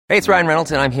Hey, it's Ryan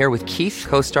Reynolds, and I'm here with Keith,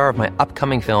 co-star of my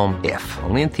upcoming film, If,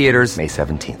 only in theaters May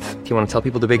 17th. Do you want to tell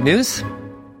people the big news?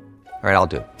 All right, I'll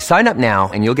do it. Sign up now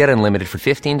and you'll get unlimited for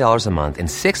 $15 a month and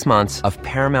 6 months of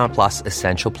Paramount Plus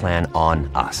Essential Plan on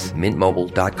us.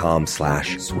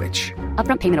 MintMobile.com/switch.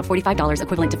 Upfront payment of $45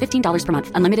 equivalent to $15 per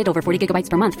month. Unlimited over 40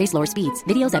 gigabytes per month. Face lower speeds.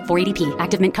 Videos at 480p.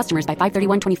 Active Mint customers by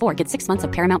 531.24 get 6 months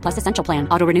of Paramount Plus Essential Plan.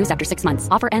 Auto renews after 6 months.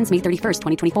 Offer ends May 31st,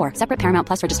 2024. Separate Paramount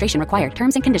Plus registration required.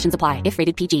 Terms and conditions apply if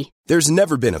rated PG. There's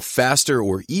never been a faster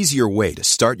or easier way to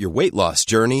start your weight loss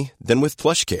journey than with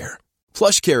PlushCare.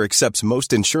 PlushCare accepts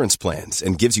most insurance plans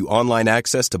and gives you online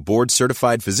access to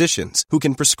board-certified physicians who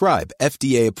can prescribe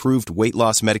FDA-approved weight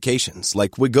loss medications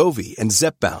like Wegovy and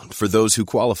Zepbound for those who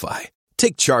qualify.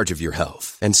 Take charge of your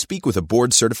health and speak with a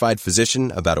board-certified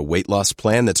physician about a weight loss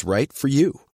plan that's right for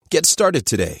you. Get started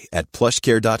today at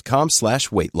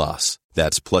plushcare.com/weight loss.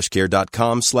 That's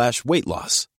plushcare.com/weight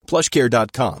loss.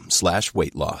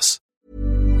 plushcare.com/weight loss.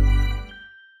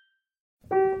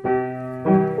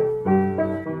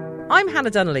 I'm Hannah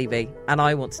Dunleavy, and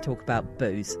I want to talk about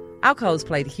booze. Alcohol has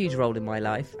played a huge role in my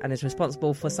life and is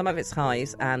responsible for some of its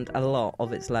highs and a lot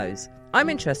of its lows. I'm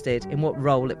interested in what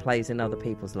role it plays in other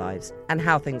people's lives and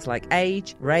how things like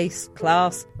age, race,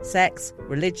 class, sex,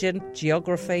 religion,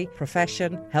 geography,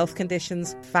 profession, health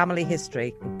conditions, family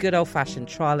history, and good old-fashioned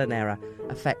trial and error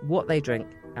affect what they drink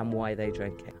and why they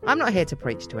drink it. I'm not here to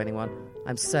preach to anyone.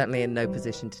 I'm certainly in no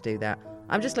position to do that.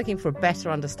 I'm just looking for a better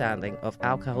understanding of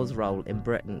alcohol's role in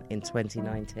Britain in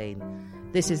 2019.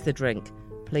 This is The Drink.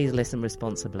 Please listen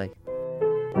responsibly.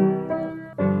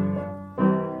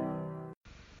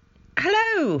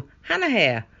 Hello, Hannah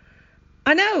here.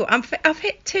 I know, I've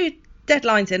hit 2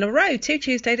 deadlines in a row, 2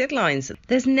 Tuesday deadlines.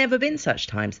 There's never been such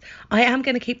times. I am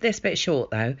going to keep this bit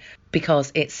short, though,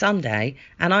 because it's Sunday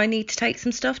and I need to take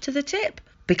some stuff to the tip,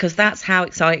 because that's how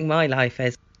exciting my life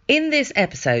is. In this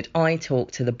episode, I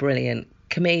talk to the brilliant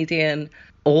comedian,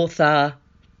 author,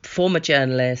 former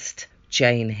journalist,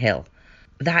 Jane Hill.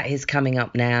 That is coming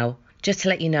up now. Just to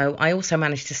let you know, I also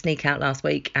managed to sneak out last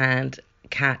week and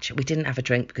we didn't have a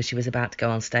drink because she was about to go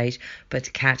on stage, but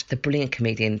to catch the brilliant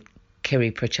comedian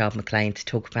Kiri Pritchard-McLean to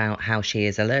talk about how she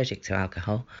is allergic to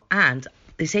alcohol. And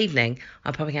this evening,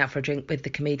 I'm popping out for a drink with the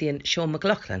comedian Sean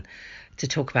McLaughlin to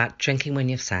talk about drinking when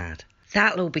you're sad.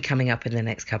 That'll all be coming up in the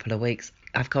next couple of weeks.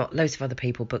 I've got loads of other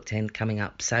people booked in coming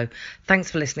up. So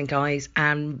thanks for listening, guys.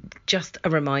 And just a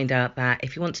reminder that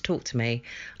if you want to talk to me,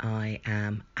 I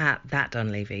am at That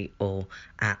Dunleavy or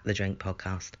at The Drink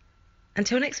Podcast.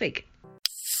 Until next week.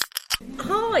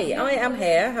 Hi, I am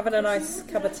here having a nice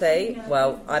cup of tea.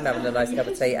 Well, I'm having a nice cup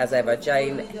of tea as ever.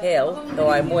 Jane Hill, who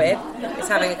I'm with, is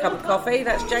having a cup of coffee.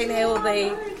 That's Jane Hill,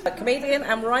 the comedian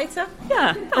and writer.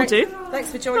 Yeah, I'll do.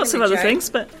 Thanks for joining me, Lots of other Jane. things,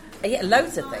 but... Yeah,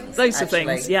 loads of things. Loads of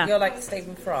things, yeah. You're like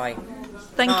Stephen Fry.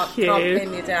 Thank you. Can't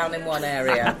pin you down in one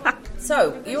area.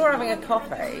 So, you're having a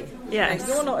coffee. Yes. And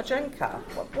you're not a drinker.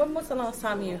 When was the last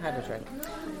time you had a drink?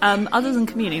 Other than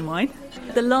communion wine.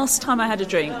 The last time I had a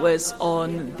drink was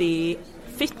on the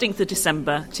 15th of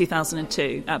December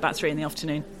 2002 at about 3 in the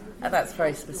afternoon. That's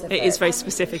very specific. It is very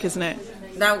specific, isn't it?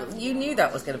 Now, you knew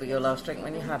that was going to be your last drink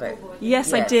when you had it?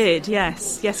 Yes, I did,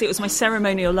 yes. Yes, it was my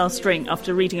ceremonial last drink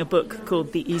after reading a book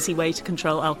called The Easy Way to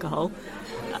Control Alcohol.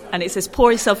 And it says,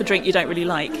 pour yourself a drink you don't really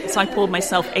like. So I poured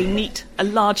myself a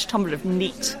large tumbler of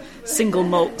neat single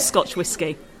malt Scotch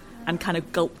whiskey and kind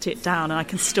of gulped it down, and I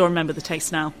can still remember the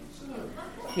taste now.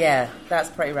 Yeah, that's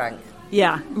pretty rank.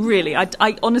 Yeah, really.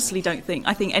 I honestly don't think...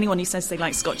 I think anyone who says they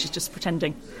like Scotch is just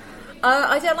pretending.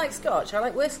 I don't like Scotch. I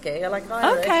like whiskey. I like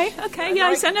Irish. Okay.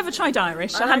 Yeah, I never tried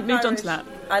Irish. I hadn't moved on to that.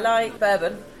 I like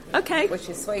bourbon. Okay. Which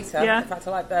is sweeter. Yeah. In fact,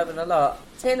 I like bourbon a lot.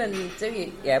 Tin and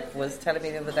Duyep was telling me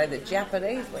the other day that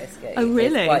Japanese whiskey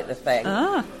is quite the thing.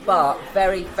 But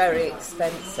very, very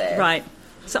expensive. Right.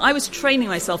 So I was training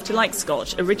myself to like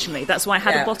Scotch originally. That's why I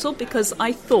had a bottle, because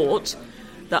I thought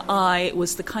that I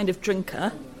was the kind of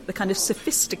drinker, the kind of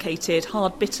sophisticated,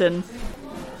 hard-bitten,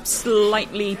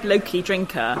 slightly blokey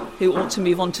drinker who ought to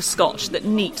move on to Scotch, that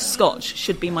neat Scotch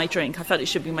should be my drink. I felt it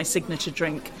should be my signature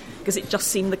drink because it just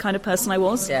seemed the kind of person I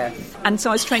was. Yeah. And so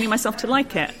I was training myself to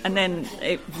like it, and then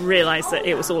I realised that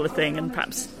it was all a thing, and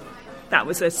perhaps that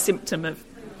was a symptom of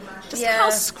just how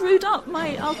screwed up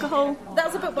my alcohol... That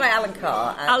was a book by Alan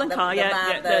Carr. Alan Carr,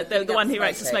 the one who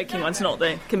writes the smoking ones, not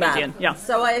the comedian. Yeah.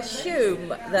 So I assume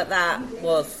that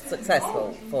was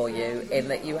successful for you, in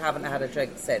that you haven't had a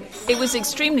drink since. It was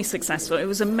extremely successful. It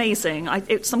was amazing.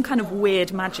 It's some kind of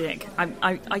weird magic.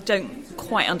 I don't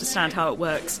quite understand how it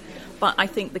works, but I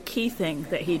think the key thing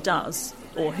that he does,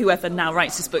 or whoever now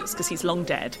writes his books because he's long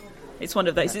dead, It's one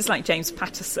of those. It's like James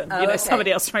Patterson. Okay.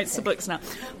 Somebody else writes the books now.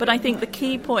 But I think the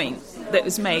key point that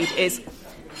was made is,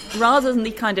 rather than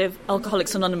the kind of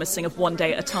Alcoholics Anonymous thing of one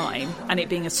day at a time and it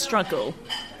being a struggle,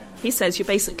 he says you're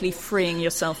basically freeing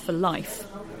yourself for life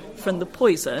from the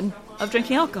poison of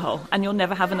drinking alcohol, and you'll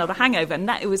never have another hangover. And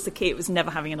that was the key. It was never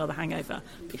having another hangover,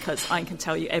 because I can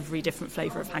tell you every different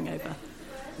flavour of hangover.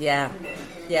 Yeah,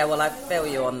 well, I feel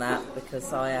you on that,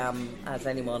 because I am, as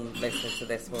anyone listening to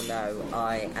this will know,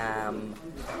 I am,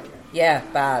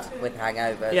 bad with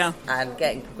hangovers. Yeah. And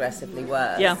getting progressively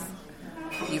worse. Yeah.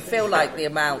 You feel like the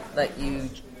amount that you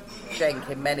drink,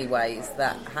 in many ways,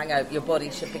 that hangover, your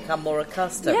body should become more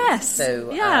accustomed to. I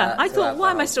thought, alcohol.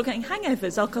 why am I still getting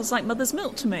hangovers? Alcohol's like mother's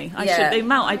milk to me. The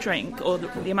amount I drink, or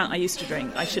the amount I used to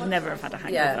drink, I should never have had a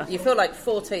hangover. Yeah, you feel like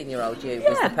 14-year-old you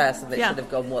was the person that should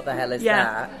have gone, what the hell is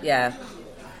that? Yeah.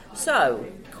 So,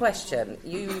 question,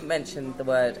 you mentioned the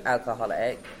word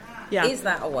alcoholic. Yeah. Is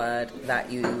that a word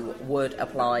that you would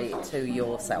apply to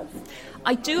yourself?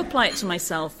 I do apply it to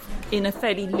myself in a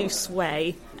fairly loose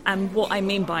way, and what I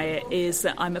mean by it is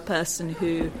that I'm a person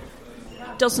who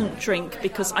doesn't drink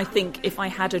because I think if I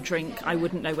had a drink I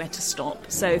wouldn't know where to stop.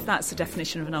 So if that's the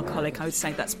definition of an alcoholic, I would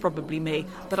say that's probably me,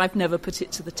 but I've never put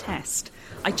it to the test.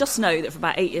 I just know that for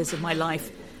about 8 years of my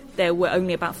life there were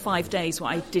only about 5 days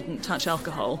where I didn't touch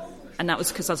alcohol, and that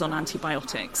was because I was on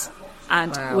antibiotics.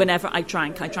 And whenever I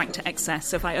drank to excess.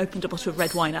 So if I opened a bottle of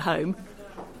red wine at home,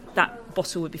 that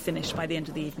bottle would be finished by the end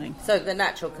of the evening. So the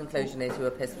natural conclusion is you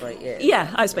were pissed for 8 years?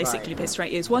 Yeah, I was basically pissed for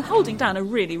 8 years while holding down a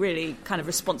really, really kind of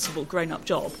responsible grown-up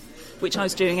job, which I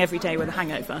was doing every day with a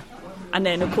hangover. And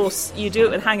then, of course, you do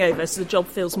it with a hangover, so the job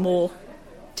feels more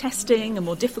testing and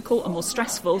more difficult and more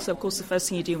stressful. So, of course, the first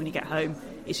thing you do when you get home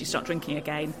is you start drinking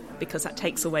again, because that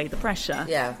takes away the pressure.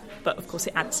 Yeah. But, of course,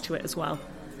 it adds to it as well.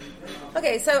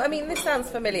 Okay, so, I mean, this sounds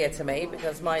familiar to me,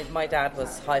 because my dad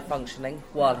was high-functioning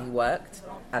while he worked,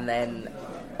 and then,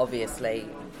 obviously,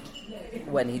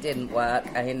 when he didn't work,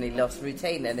 and he lost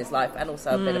routine in his life, and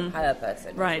also a bit of purpose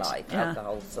in his life. Yeah.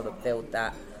 Alcohol sort of filled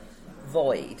that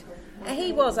void.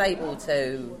 He was able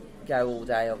to go all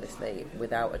day, obviously,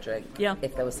 without a drink,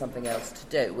 if there was something else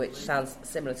to do, which sounds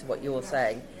similar to what you're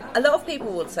saying. A lot of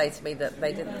people would say to me that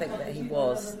they didn't think that he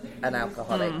was an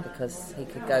alcoholic because he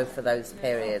could go for those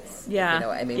periods, you know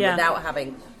what I mean, without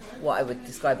having what I would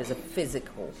describe as a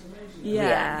physical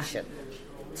reaction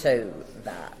to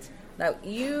that. Now,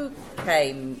 you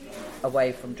came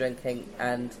away from drinking,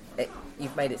 and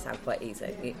you've made it sound quite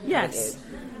easy. Yes.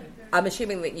 I'm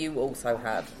assuming that you also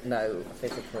had no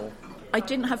physical... I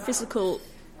didn't have physical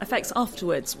effects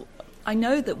afterwards. I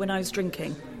know that when I was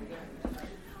drinking,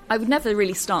 I would never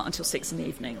really start until 6 in the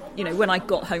evening. You know, when I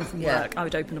got home from work, I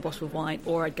would open a bottle of wine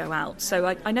or I'd go out. So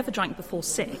I never drank before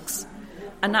 6.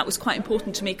 And that was quite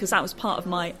important to me, because that was part of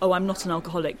my, I'm not an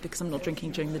alcoholic because I'm not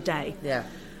drinking during the day. Yeah.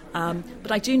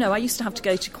 But I do know I used to have to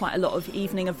go to quite a lot of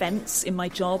evening events in my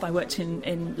job. I worked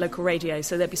in local radio,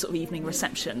 so there'd be sort of evening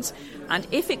receptions. And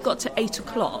if it got to 8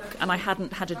 o'clock and I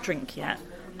hadn't had a drink yet,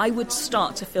 I would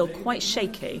start to feel quite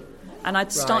shaky, and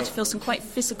I'd start to feel some quite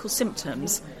physical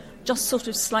symptoms, just sort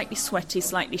of slightly sweaty,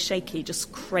 slightly shaky,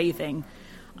 just craving.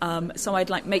 So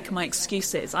I'd make my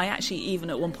excuses. I actually even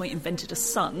at one point invented a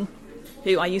son,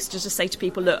 who I used to just say to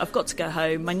people, look, I've got to go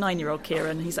home. My 9-year-old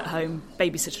Kieran, he's at home,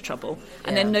 babysitter trouble.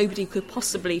 And then nobody could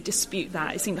possibly dispute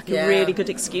that. It seemed like a really good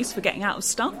excuse for getting out of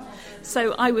stuff.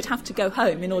 So I would have to go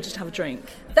home in order to have a drink.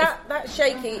 That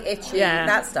shaky, itchy,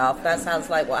 that stuff, that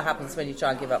sounds like what happens when you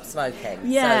try and give up smoking.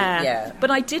 Yeah. So, But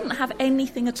I didn't have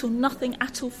anything at all, nothing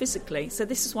at all physically. So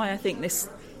this is why I think this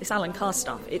Alan Carr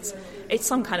stuff, it's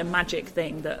some kind of magic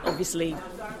thing that obviously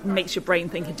makes your brain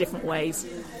think in different ways.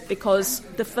 Because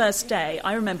the first day,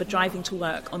 I remember driving to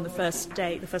work on the first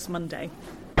Monday,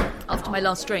 after my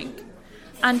last drink,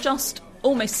 and just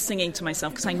almost singing to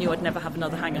myself, because I knew I'd never have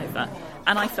another hangover.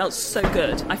 And I felt so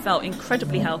good. I felt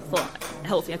incredibly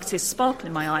healthy. I could see a sparkle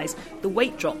in my eyes. The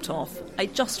weight dropped off. I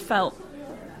just felt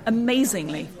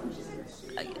amazingly,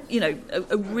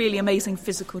 a really amazing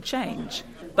physical change.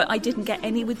 But I didn't get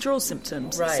any withdrawal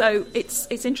symptoms. Right. So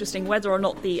it's interesting whether or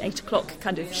not the 8 o'clock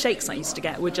kind of shakes I used to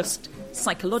get were just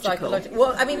psychological.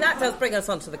 Well, I mean, that does bring us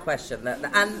on to the question.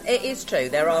 And it is true,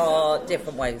 there are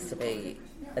different ways to be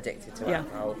addicted to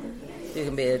alcohol. You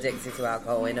can be addicted to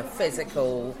alcohol in a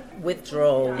physical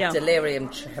withdrawal, delirium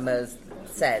tremors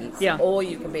sense, or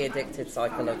you can be addicted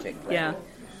psychologically. Yeah.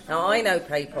 Now, I know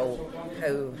people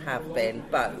who have been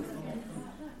both.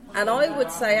 And I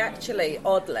would say, actually,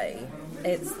 oddly,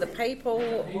 it's the people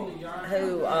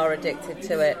who are addicted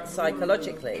to it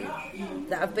psychologically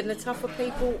that have been the tougher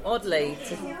people, oddly,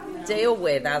 to deal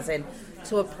with, as in,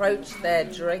 to approach their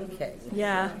drinking.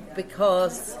 Yeah.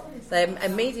 Because they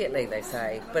immediately they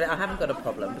say, but I haven't got a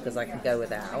problem because I can go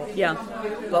without. Yeah.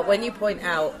 But when you point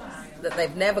out that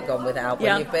they've never gone without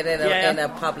when you've been in a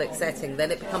public setting,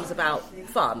 then it becomes about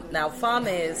fun. Now, fun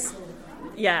is...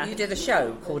 Yeah. You did a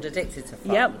show called Addicted to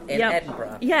Fun in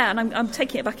Edinburgh. Yeah, and I'm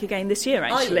taking it back again this year,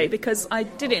 actually, because I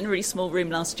did it in a really small room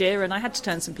last year and I had to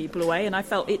turn some people away and I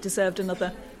felt it deserved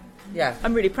another... Yeah.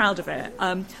 I'm really proud of it.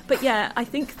 But yeah, I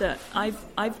think that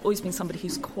I've always been somebody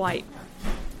who's quite...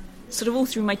 Sort of all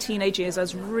through my teenage years, I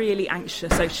was really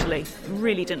anxious socially,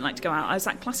 really didn't like to go out. I was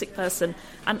that classic person,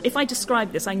 and if I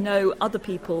describe this, I know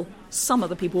some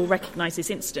other people will recognise this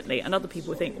instantly, and other people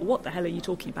will think, what the hell are you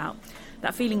talking about?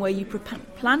 That feeling where you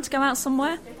plan to go out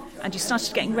somewhere, and you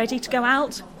started getting ready to go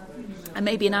out, and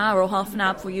maybe an hour or half an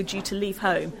hour before you're due to leave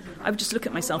home, I would just look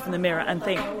at myself in the mirror and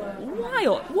think,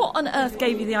 what on earth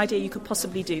gave you the idea you could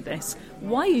possibly do this?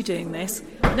 Why are you doing this?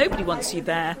 Nobody wants you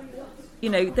there. You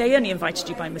know, they only invited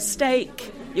you by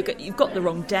mistake. You've got the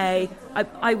wrong day.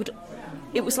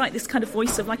 It was like this kind of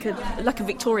voice of like a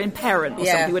Victorian parent or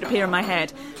something would appear in my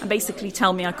head and basically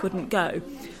tell me I couldn't go.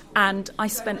 And I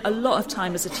spent a lot of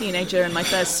time as a teenager in my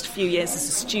first few years as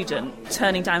a student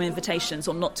turning down invitations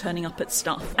or not turning up at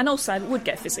stuff. And also I would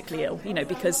get physically ill, you know,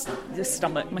 because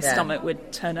my stomach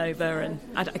would turn over and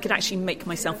I could actually make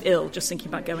myself ill just thinking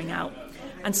about going out.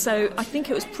 And so I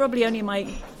think it was probably only in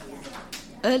my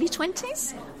early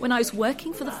 20s when I was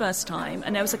working for the first time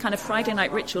and there was a kind of Friday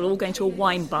night ritual all going to a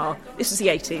wine bar. This was the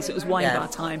 80s, it was wine bar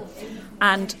time.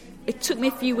 And it took me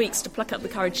a few weeks to pluck up the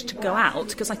courage to go out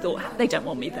because I thought, they don't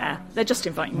want me there. They're just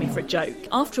inviting me for a joke.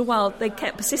 After a while, they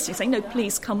kept persisting, saying, no,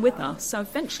 please come with us. So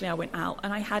eventually I went out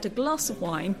and I had a glass of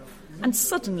wine and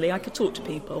suddenly I could talk to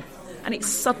people. And it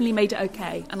suddenly made it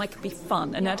okay and I could be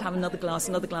fun and I'd have another glass.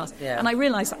 Yeah. And I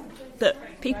realised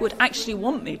that people would actually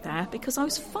want me there because I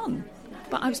was fun.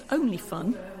 But I was only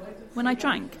fun when I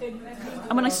drank.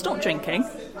 And when I stopped drinking,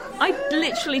 I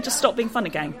literally just stopped being fun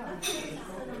again.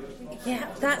 Yeah,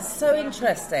 that's so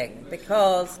interesting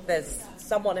because there's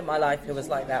someone in my life who was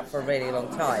like that for a really long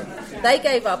time. They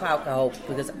gave up alcohol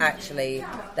because actually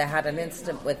they had an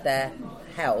incident with their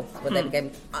health where they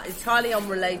became entirely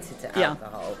unrelated to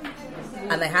alcohol.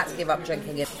 And they had to give up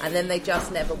drinking it. And then they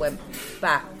just never went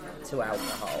back to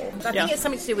alcohol. So I think it's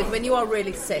something to do with when you are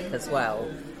really sick as well,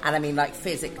 and I mean like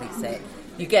physically sick,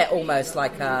 you get almost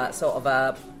like a sort of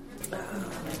a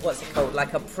what's it called,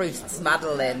 like a Proust's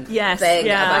Madeleine thing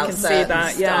about I can certain see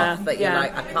that. stuff that you're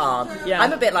like, I can't.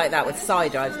 I'm a bit like that with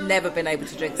cider. I've never been able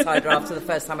to drink cider after the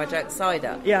first time I drank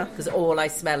cider because all I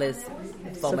smell is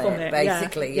vomit.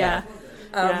 Basically.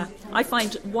 I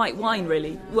find white wine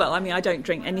really well. I mean, I don't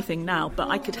drink anything now, but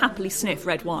I could happily sniff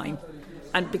red wine.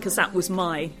 And because that was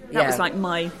it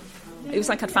was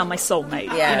like I'd found my soulmate.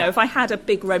 Yeah. You know, if I had a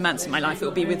big romance in my life, it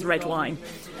would be with red wine.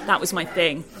 That was my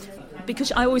thing.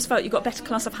 Because I always felt you got a better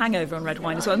class of hangover on red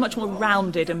wine as well, much more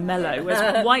rounded and mellow.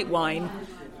 Whereas white wine,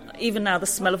 even now the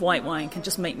smell of white wine can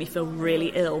just make me feel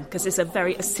really ill because it's a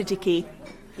very acidic-y...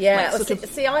 Yeah,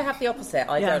 see, I have the opposite.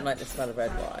 I don't like the smell of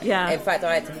red wine. Yeah. In fact,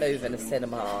 I had to move in a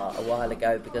cinema a while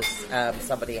ago because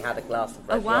somebody had a glass of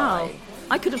red wine.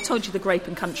 I could have told you the Grape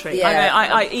and Country. Yeah.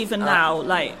 I even now,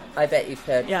 like... I bet you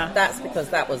could. Yeah. That's because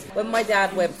that was... When my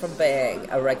dad went from being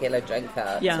a regular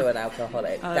drinker to an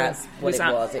alcoholic, that's what it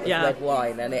was. It was red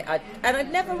wine. And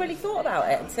I'd never really thought about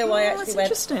it until I actually went...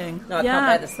 interesting. No, I can't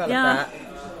bear the smell of that.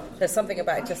 There's something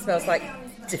about it just smells like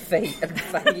defeat and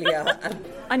failure.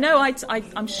 I know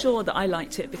I'm sure that I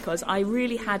liked it because I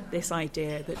really had this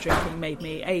idea that drinking made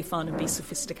me A, fun and B,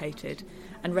 sophisticated,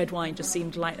 and red wine just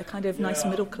seemed like a kind of nice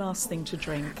middle class thing to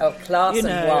drink. Oh, class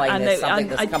and wine is something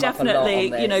that's come up a lot on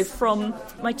this. You know, from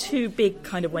my two big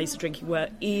kind of ways of drinking were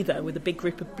either with a big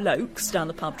group of blokes down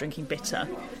the pub drinking bitter,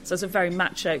 so I was a very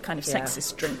macho kind of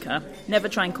sexist drinker, never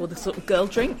try and call the sort of girl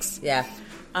drinks,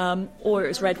 or it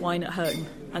was red wine at home,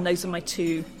 and those are my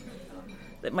two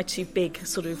big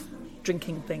sort of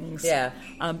drinking things.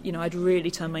 You know, I'd really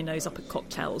turn my nose up at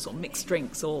cocktails or mixed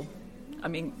drinks or... I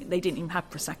mean, they didn't even have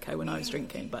Prosecco when I was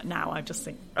drinking, but now I just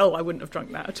think, I wouldn't have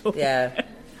drunk that at all. Yeah.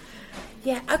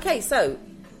 Okay, so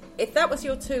if that was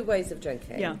your two ways of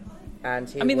drinking... And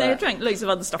they drank loads of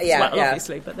other stuff as well,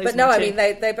 obviously. But I mean,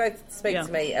 they both speak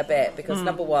to me a bit because,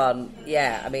 number one,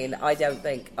 I mean, I don't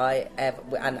think I ever...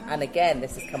 And again,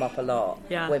 this has come up a lot.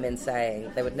 Women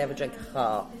saying they would never drink a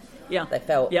heart. They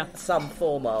felt some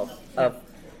form of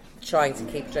trying to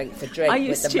keep drink with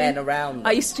the men around them.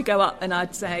 I used to go up and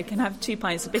I'd say, can I have 2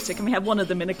 pints of bitter? Can we have one of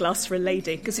them in a glass for a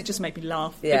lady? Because it just made me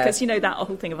laugh. Because, you know, that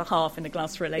whole thing of a half in a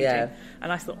glass for a lady.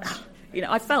 And I thought, You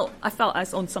know, I felt I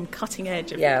was on some cutting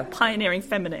edge of pioneering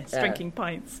feminists drinking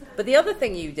pints. But the other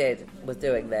thing you was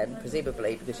doing then,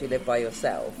 presumably because you live by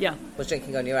yourself, was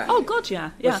drinking on your own. Oh God,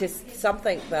 yeah. Which is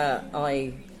something that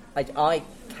I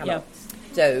cannot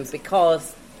do,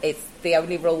 because it's the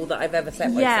only rule that I've ever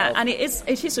set myself. Yeah, and it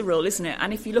is a rule, isn't it?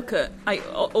 And if you look at, I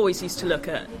always used to look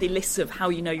at the lists of how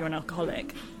you know you're an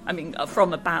alcoholic. I mean,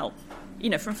 from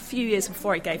a few years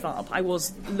before I gave up, I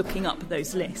was looking up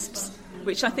those lists,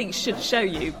 which I think should show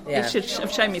you. It should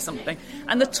have shown me something.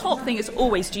 And the top thing is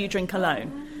always, do you drink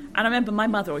alone? And I remember my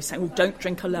mother always saying, well, don't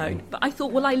drink alone. But I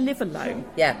thought, well, I live alone.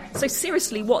 Yeah. So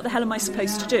seriously, what the hell am I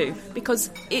supposed to do? Because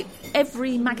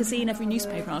every magazine, every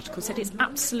newspaper article said it's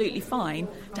absolutely fine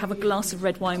to have a glass of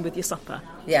red wine with your supper.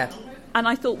 Yeah. And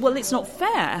I thought, well, it's not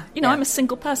fair. You know, I'm a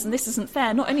single person. This isn't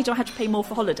fair. Not only do I have to pay more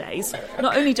for holidays,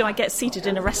 not only do I get seated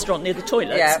in a restaurant near the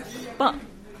toilets, but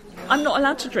I'm not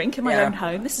allowed to drink in my own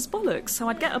home. This is bollocks. So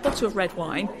I'd get a bottle of red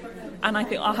wine, and I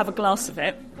think I'll have a glass of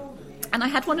it. And I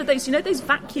had one of those, you know, those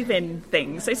vacuum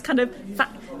things. There's kind of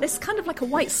like a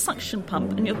white suction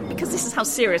pump, and because this is how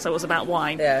serious I was about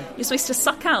wine. Yeah. You're supposed to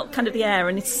suck out kind of the air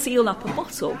and seal up a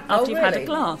bottle after you've had a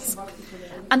glass.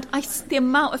 And the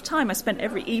amount of time I spent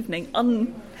every evening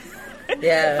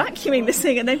vacuuming this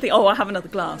thing, and then think, I'll have another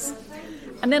glass.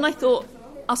 And then I thought,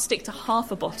 I'll stick to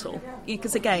half a bottle,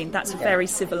 because again, that's very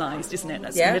civilised, isn't it?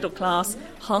 That's middle class,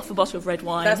 half a bottle of red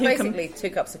wine. That's basically 2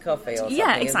 cups of coffee or something.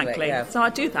 Yeah, exactly. Yeah. So I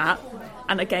do that,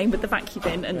 and again with the vacuum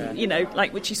bin, and you know,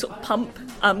 like which you sort of pump.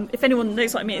 If anyone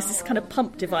knows what I mean, it's this kind of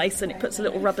pump device, and it puts a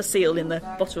little rubber seal in the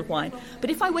bottle of wine. But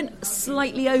if I went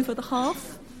slightly over the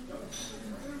half,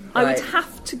 I would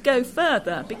have to go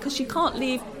further, because you can't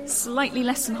leave slightly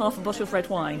less than half a bottle of red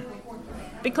wine,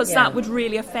 because that would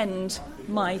really offend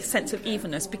my sense of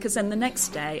evenness, because then the next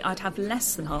day I'd have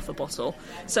less than half a bottle.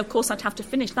 So, of course, I'd have to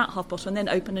finish that half bottle and then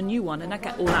open a new one, and I'd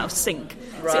get all out of sync.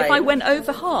 Right. So if I went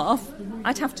over half,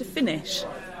 I'd have to finish.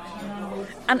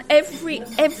 And every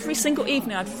single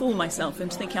evening I'd fool myself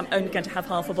into thinking I'm only going to have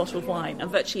half a bottle of wine, and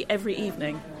virtually every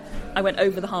evening I went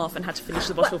over the half and had to finish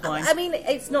the bottle of wine. I mean,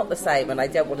 it's not the same, and I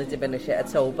don't want to diminish it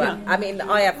at all, but I mean,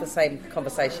 I have the same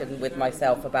conversation with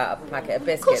myself about a packet of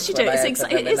biscuits. Of course you do.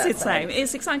 It is the same.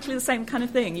 It's exactly the same kind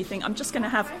of thing. You think, I'm just going to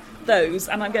have those,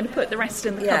 and I'm going to put the rest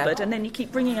in the cupboard, and then you keep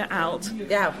bringing it out.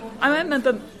 Yeah. I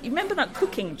remember that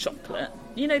cooking chocolate?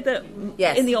 You know that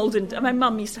in the olden, my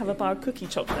mum used to have a bar of cooking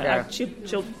chocolate. Yeah.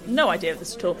 She'll no idea of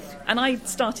this at all. And I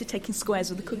started taking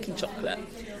squares of the cooking chocolate,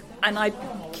 and I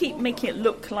keep making it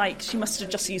look like she must have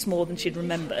just used more than she'd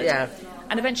remembered. Yeah.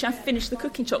 And eventually I finished the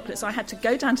cooking chocolate, so I had to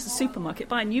go down to the supermarket,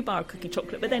 buy a new bar of cooking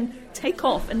chocolate, but then take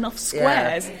off enough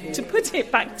squares to put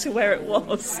it back to where it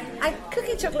was. And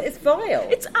cooking chocolate is vile.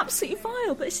 It's absolutely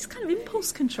vile, but it's this kind of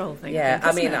impulse control thing. Yeah,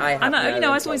 I mean, I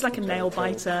was always like a nail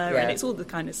biter, and it's all the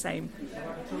kind of same.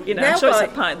 You know, I'm sure it's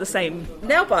like part of the same.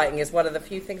 Nail biting is one of the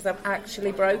few things I've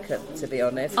actually broken, to be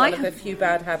honest. One of the few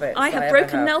bad habits I have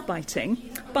broken nail biting,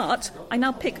 but I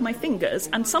now pick my fingers,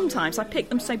 and sometimes I pick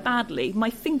them so badly, my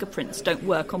fingerprints don't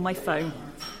work on my phone.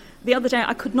 The other day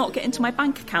I could not get into my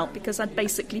bank account because I'd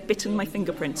basically bitten my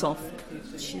fingerprints off.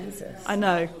 Jesus. I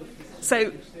know.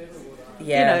 So,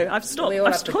 you know, I've stopped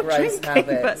drinking,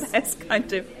 but that's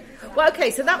kind of... Well,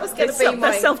 okay, so that was going to be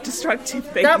my... self-destructive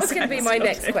thing. That was going to be my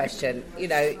next question. You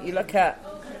know, you look at...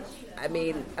 I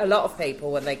mean, a lot of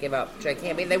people, when they give up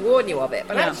drinking, I mean, they warn you of it,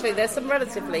 but actually there's some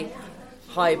relatively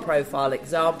high-profile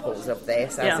examples of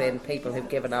this, as in people who've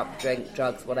given up drink,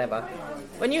 drugs, whatever.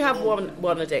 When you have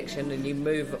one addiction and you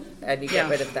move and you get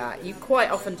rid of that, you quite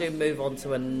often do move on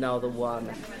to another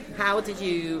one. How did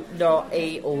you not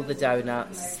eat all the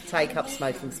donuts, take up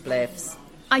smoking spliffs?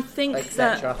 I think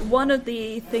that one of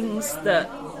the things that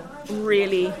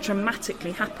really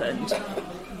dramatically happened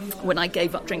when I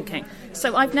gave up drinking.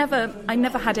 So I never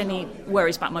had any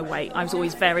worries about my weight. I was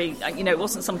always very, it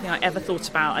wasn't something I ever thought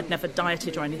about. I'd never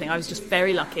dieted or anything. I was just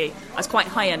very lucky. I was quite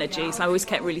high energy, so I always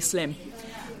kept really slim.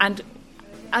 And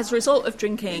as a result of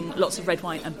drinking lots of red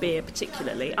wine and beer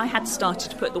particularly, I had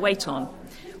started to put the weight on.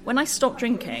 When I stopped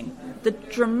drinking, the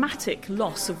dramatic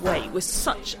loss of weight was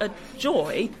such a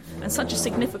joy and such a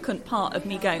significant part of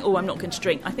me going, I'm not going to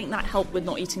drink. I think that helped with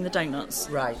not eating the donuts.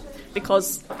 Right.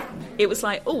 Because it was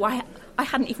like, I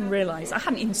hadn't even realised, I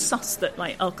hadn't even sussed that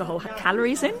like alcohol had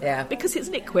calories in. Yeah. Because it's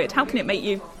liquid. How can it make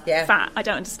you fat? I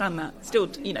don't understand that. Still,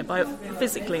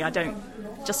 physically, it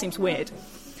just seems weird.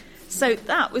 So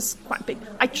that was quite big.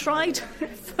 I tried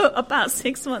for about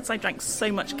 6 months. I drank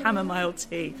so much chamomile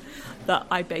tea that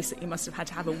I basically must have had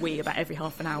to have a wee about every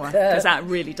half an hour, because that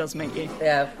really does make you.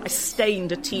 Yeah. I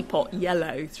stained a teapot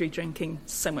yellow through drinking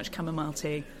so much chamomile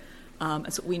tea, and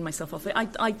sort of weaned myself off it.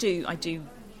 I do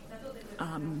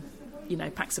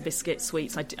packs of biscuits,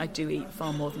 sweets. I do eat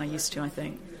far more than I used to, I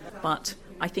think. But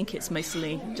I think it's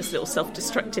mostly just little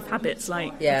self-destructive habits,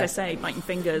 like I say, biting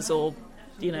fingers or,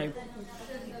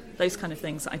 those kind of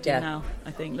things that I do now,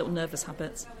 I think, little nervous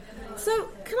habits. So,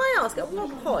 can I ask, at what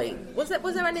point, was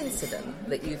there an incident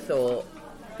that you thought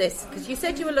this, because you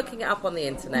said you were looking it up on the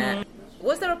internet,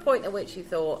 was there a point at which you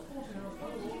thought,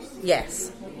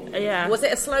 yes? Yeah. Was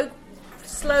it a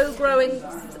slow growing,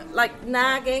 like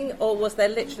nagging, or was there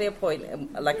literally a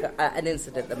point, like an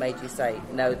incident that made you say,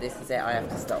 no, this is it, I have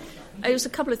to stop? It was a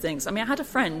couple of things. I mean, I had a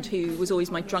friend who was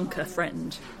always my drunker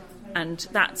friend, and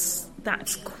that's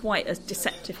quite a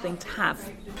deceptive thing to have.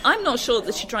 I'm not sure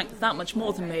that she drank that much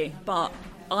more than me, but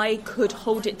I could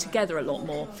hold it together a lot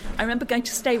more. I remember going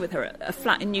to stay with her at a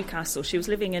flat in Newcastle. She's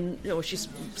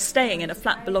staying in a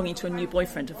flat belonging to a new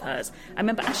boyfriend of hers. I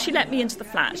remember as she let me into the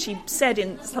flat, she said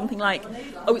in something like,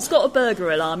 oh, it's got a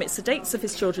burglar alarm, it's the dates of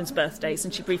his children's birthdays,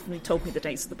 and she briefly told me the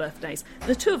dates of the birthdays.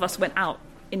 The two of us went out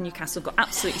in Newcastle, got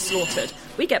absolutely slaughtered.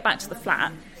 We get back to the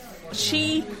flat.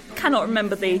 She cannot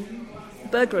remember the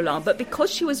burglar alarm, but because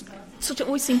she was sort of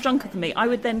always seemed drunker than me, I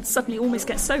would then suddenly almost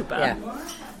get sober. Yeah.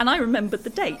 And I remembered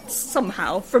the dates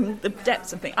somehow from the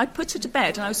depths of things. I put her to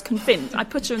bed and I was convinced. I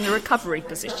put her in the recovery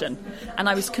position and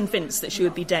I was convinced that she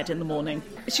would be dead in the morning.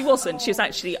 She wasn't. She was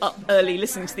actually up early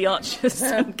listening to the Archers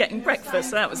and getting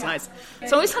breakfast, so that was nice.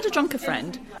 So I always had a drunker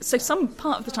friend. So some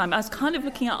part of the time I was kind of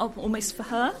looking up almost for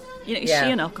her. Is she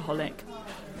an alcoholic?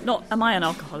 Not, am I an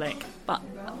alcoholic? But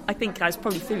I think I was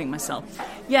probably fooling myself.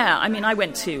 Yeah, I mean, I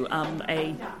went to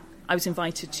I was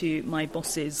invited to my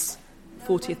boss's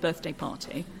 40th birthday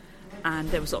party, and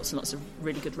there was lots and lots of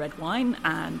really good red wine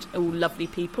and all lovely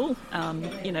people,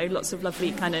 lots of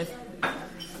lovely kind of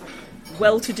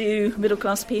well-to-do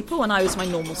middle-class people, and I was my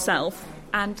normal self.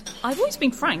 And I've always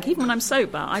been frank, even when I'm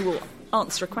sober, I will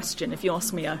answer a question. If you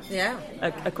ask me a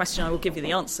question, I will give you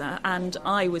the answer. And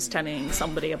I was telling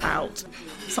somebody about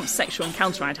some sexual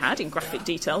encounter I'd had in graphic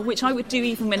detail, which I would do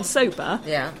even when sober.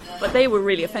 Yeah. But they were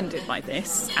really offended by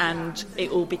this, and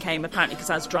it all became apparently because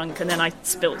I was drunk, and then I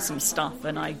spilt some stuff,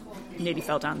 and I nearly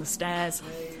fell down the stairs.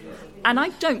 And I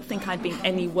don't think I'd been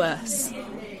any worse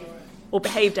or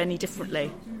behaved any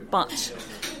differently. But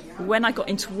when I got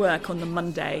into work on the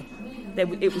Monday,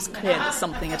 it was clear that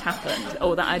something had happened,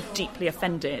 or that I'd deeply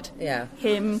offended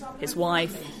him, his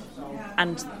wife,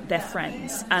 and their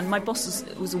friends. And my boss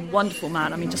was a wonderful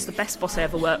man. I mean, just the best boss I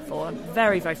ever worked for. I'm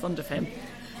very, very fond of him.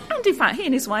 And in fact, he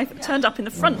and his wife turned up in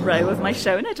the front row of my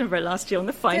show in Edinburgh last year on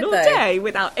the final day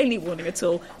without any warning at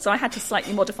all. So I had to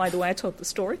slightly modify the way I told the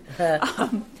story.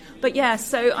 But yeah,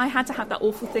 so I had to have that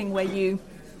awful thing where you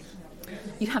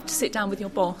have to sit down with your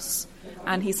boss.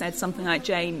 And he said something like,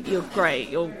 Jane, you're great,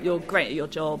 you're great at your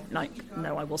job. Like,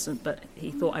 no, I wasn't, but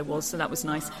he thought I was, so that was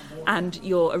nice. And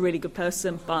you're a really good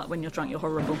person, but when you're drunk, you're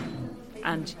horrible.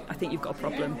 And I think you've got a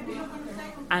problem.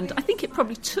 And I think it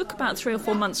probably took about 3 or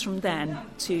 4 months from then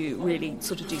to really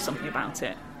sort of do something about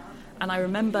it. And I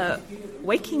remember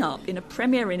waking up in a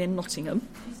Premier Inn in Nottingham.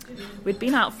 We'd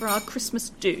been out for our Christmas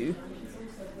do,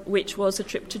 which was a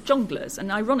trip to Jongleurs.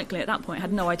 And ironically, at that point, I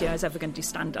had no idea I was ever going to do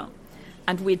stand-up.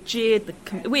 And we'd jeered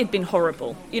we had been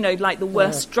horrible, like the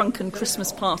worst drunken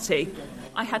Christmas party.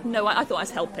 I thought I was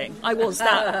helping. I was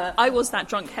that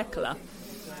drunk heckler.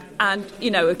 And,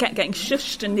 getting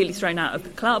shushed and nearly thrown out of the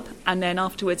club. And then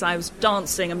afterwards I was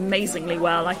dancing amazingly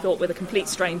well, I thought, with a complete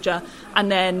stranger.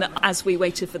 And then as we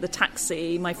waited for the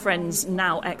taxi, my friend's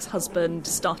now ex-husband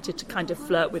started to kind of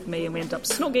flirt with me, and we ended up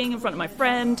snogging in front of my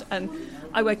friend. And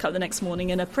I woke up the next morning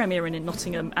in a Premier Inn in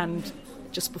Nottingham, and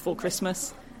just before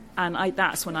Christmas. And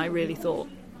that's when I really thought,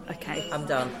 okay, I'm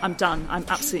done. I'm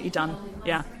absolutely done.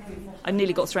 Yeah. I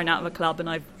nearly got thrown out of a club, and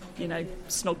I,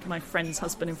 snogged my friend's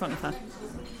husband in front of her.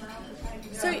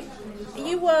 So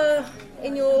you were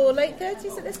in your late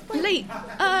 30s at this point? Late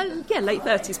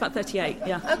 30s, about 38,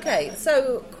 yeah. Okay,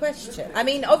 so question. I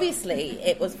mean, obviously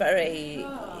it was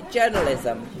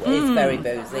journalism is very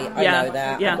boozy. I know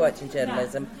that. Yeah. I've worked in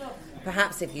journalism.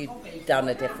 Perhaps if you'd done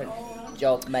a different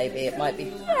job, maybe it might be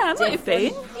it might have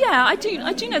been. Yeah, I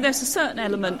do know there's a certain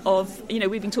element of,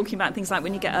 we've been talking about things like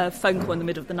when you get a phone call in the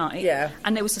middle of the night,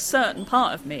 and there was a certain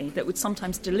part of me that would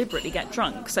sometimes deliberately get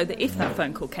drunk so that if that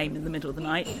phone call came in the middle of the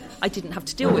night, I didn't have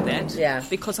to deal with it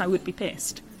because I would be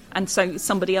pissed. And so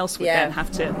somebody else would then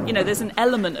have to, there's an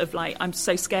element of like, I'm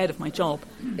so scared of my job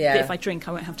that if I drink,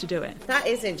 I won't have to do it. That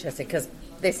is interesting, because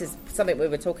this is something we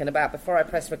were talking about before I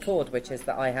pressed record, which is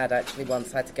that I had actually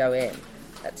once had to go in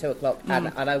at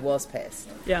 2:00 and I was pissed.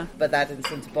 Yeah. But that didn't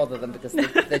seem to bother them because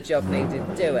the job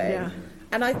needed doing. Yeah.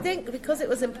 And I think because it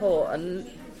was important,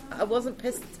 I wasn't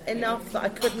pissed enough that I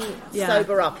couldn't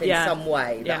sober up in some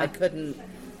way, that I couldn't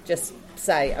just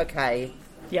say, okay.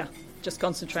 Yeah, just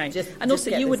concentrate. And also,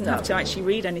 you wouldn't have to actually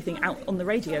read anything out on the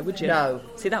radio, would you? No.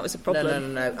 See, that was a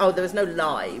problem. No. Oh, there was no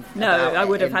live. No, I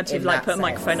would have had to put a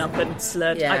microphone up and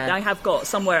slurred. Yeah. I have got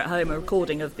somewhere at home a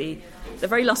recording of the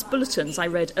very last bulletins I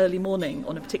read early morning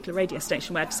on a particular radio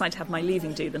station where I decided to have my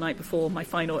leaving do the night before my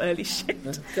final early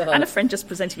shift. And a friend just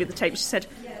presented me the tape. She said,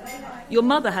 "Your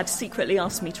mother had secretly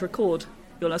asked me to record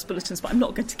your last bulletins, but I'm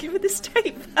not going to give her this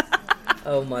tape."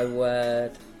 Oh, my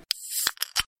word.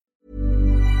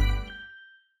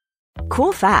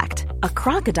 Cool fact, a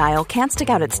crocodile can't stick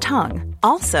out its tongue.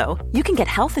 Also, you can get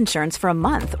health insurance for a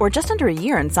month or just under a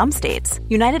year in some states.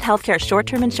 United Healthcare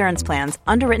short-term insurance plans,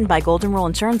 underwritten by Golden Rule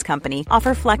Insurance Company,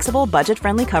 offer flexible,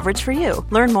 budget-friendly coverage for you.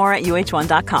 Learn more at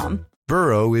uh1.com.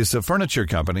 Burrow is a furniture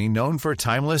company known for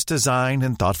timeless design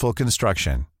and thoughtful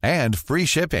construction, and free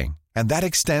shipping, and that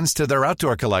extends to their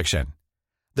outdoor collection.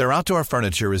 Their outdoor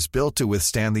furniture is built to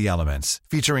withstand the elements,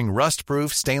 featuring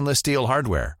rust-proof stainless steel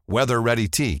hardware, weather-ready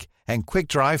teak, and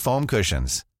quick-dry foam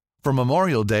cushions. For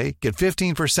Memorial Day, get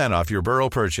 15% off your Burrow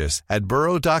purchase at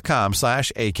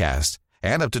burrow.com/ACAST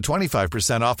and up to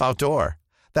 25% off outdoor.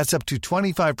 That's up to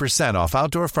 25% off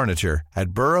outdoor furniture at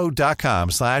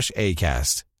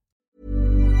burrow.com/ACAST.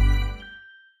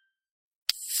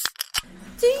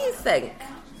 Do you think,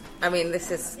 I mean,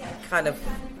 this is kind of,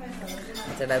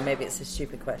 I don't know, maybe it's a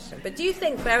stupid question, but do you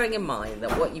think, bearing in mind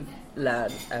that what you've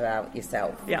learned about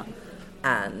yourself,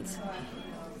 and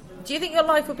do you think your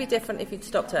life would be different if you'd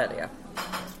stopped earlier?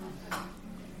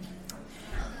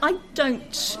 I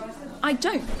don't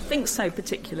think so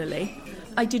particularly.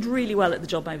 I did really well at the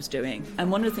job I was doing,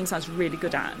 and one of the things I was really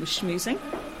good at was schmoozing.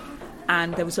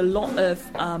 And there was a lot of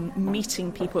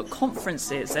meeting people at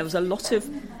conferences. There was a lot of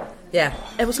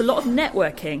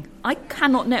networking. I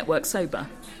cannot network sober.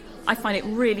 I find it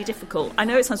really difficult. I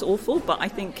know it sounds awful, but I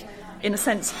think, in a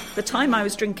sense, the time I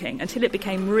was drinking until it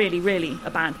became really, really a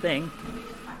bad thing,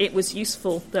 it was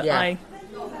useful that I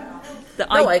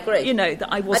agree. You know, that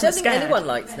I wasn't scared. I don't think anyone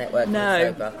likes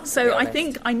networking sober. So I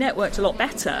think I networked a lot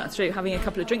better through having a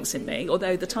couple of drinks in me,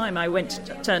 although the time I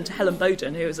turned to Helen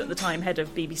Bowden, who was at the time head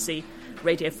of BBC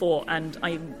Radio 4, and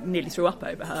I nearly threw up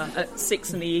over her at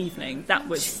 6 p.m, that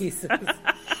was... Jesus.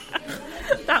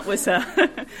 That was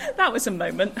a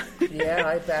moment. Yeah,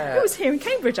 I bet. It was here in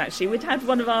Cambridge, actually. We'd had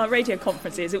one of our radio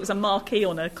conferences. It was a marquee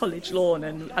on a college lawn,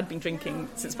 and I'd been drinking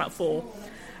since about 4.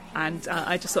 And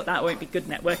I just thought, that won't be good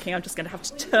networking. I'm just going to have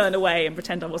to turn away and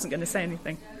pretend I wasn't going to say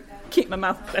anything. Keep my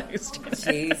mouth closed. You know?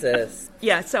 Jesus.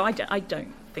 Yeah, so I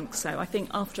don't think so. I think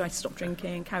after I stopped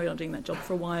drinking, carried on doing that job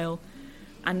for a while,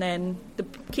 and then I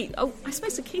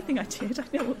suppose the key thing I did,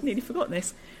 I've nearly forgotten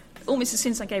this, almost as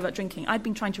soon as I gave up drinking, I'd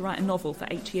been trying to write a novel for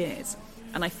 8 years,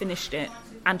 and I finished it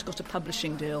and got a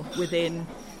publishing deal within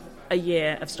a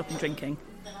year of stopping drinking.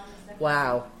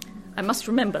 Wow. I must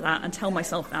remember that and tell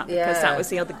myself that, because that was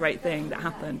the other great thing that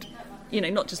happened. You know,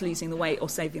 not just losing the weight or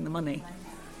saving the money.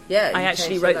 Yeah, I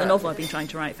actually wrote the novel I've been trying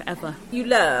to write forever. You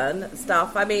learn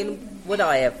stuff. I mean, would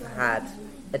I have had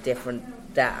a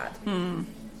different dad?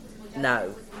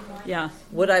 No. Yeah.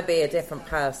 Would I be a different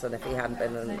person if he hadn't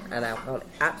been an alcoholic?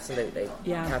 Absolutely.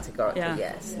 Yeah. Categorically,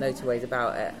 yes. No two ways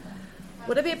about it.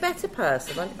 Would I be a better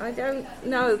person? I don't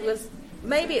know.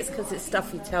 Maybe it's because it's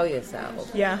stuff you tell yourself.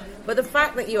 Yeah. But the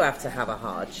fact that you have to have a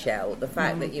hard shell, the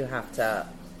fact that you have to,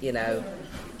 you know,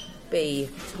 be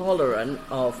tolerant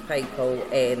of people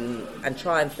and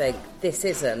try and think, this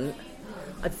isn't...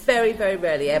 I very, very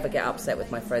rarely ever get upset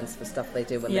with my friends for stuff they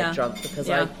do when they're drunk, because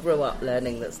I grew up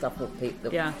learning that stuff will keep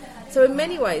them. Yeah. So in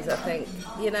many ways, I think,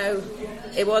 you know,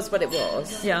 it was what it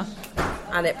was. Yeah.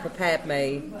 And it prepared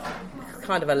me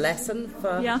kind of a lesson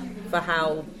for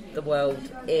how the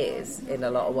world is in a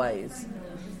lot of ways.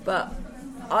 But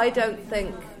I don't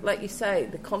think, like you say,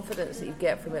 the confidence that you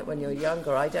get from it when you're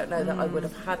younger, I don't know that I would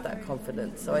have had that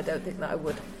confidence. So I don't think that I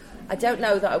would... I don't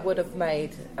know that I would have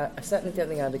made... I certainly don't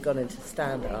think I'd have gone into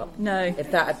stand-up. No.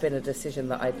 If that had been a decision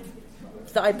that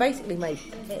I basically made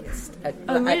pissed at,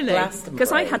 really? At Glastonbury.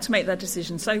 Because I had to make that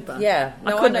decision sober. Yeah.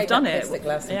 No, I couldn't have done it. At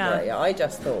Glastonbury. Yeah. I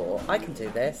just thought, I can do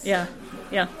this. Yeah.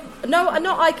 Yeah. No,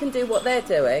 not I can do what they're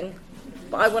doing,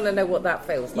 but I want to know what that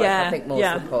feels like. I think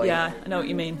more's the point. Yeah, I know what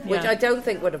you mean. Which I don't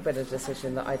think would have been a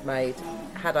decision that I'd made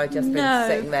had I just been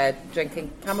sitting there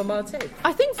drinking chamomile tea.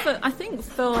 I think for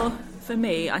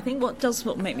me, I think what does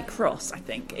make me cross, I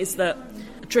think, is that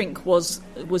drink was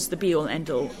the be-all and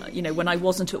end-all. You know, when I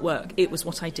wasn't at work, it was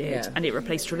what I did, and it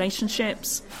replaced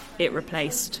relationships, it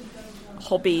replaced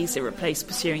hobbies, it replaced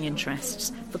pursuing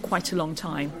interests for quite a long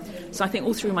time. So I think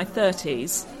all through my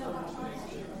 30s,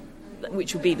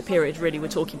 which would be the period really we're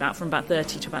talking about, from about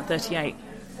 30 to about 38,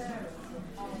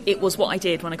 it was what I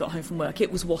did when I got home from work.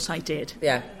 It was what I did.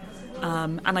 Yeah.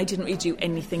 And I didn't really do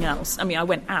anything else. I mean, I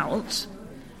went out,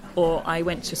 or I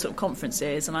went to sort of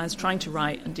conferences, and I was trying to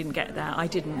write and didn't get there. I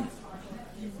didn't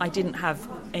have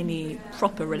any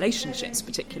proper relationships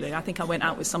particularly. I think I went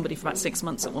out with somebody for about 6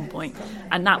 months at one point,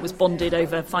 and that was bonded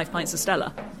over 5 pints of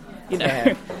Stella. You know,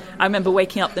 yeah. I remember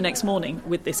waking up the next morning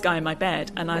with this guy in my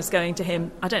bed, and I was going to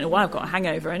him, I don't know why I've got a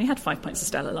hangover, I only had 5 pints of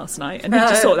Stella last night, and he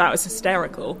just thought that was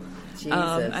hysterical.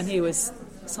 And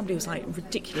somebody was like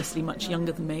ridiculously much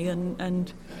younger than me,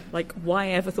 and like, why I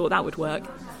ever thought that would work.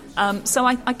 So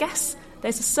I guess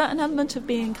there's a certain element of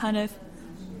being kind of,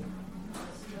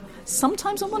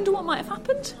 sometimes I wonder what might have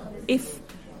happened if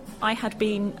I had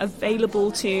been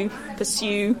available to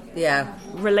pursue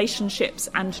relationships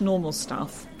and normal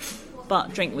stuff.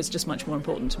 But drink was just much more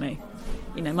important to me.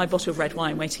 You know, my bottle of red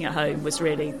wine waiting at home was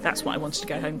really, that's what I wanted to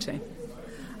go home to.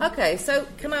 Okay, so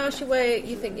can I ask you where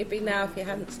you think you'd be now if you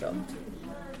hadn't stopped?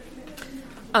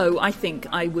 Oh, I think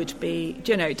I would be,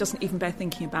 do you know, it doesn't even bear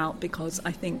thinking about, because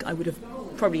I think I would have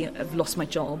probably have lost my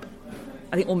job.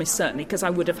 I think almost certainly, because I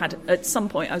would have had, at some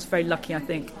point, I was very lucky, I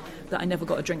think, that I never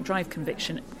got a drink-drive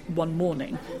conviction one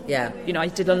morning. Yeah. You know, I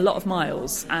did a lot of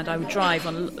miles, and I would drive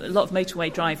on a lot of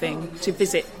motorway driving to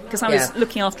visit, because I was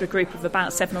looking after a group of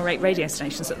about 7 or 8 radio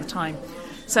stations at the time.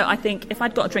 So I think if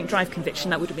I'd got a drink-drive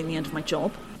conviction, that would have been the end of my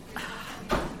job.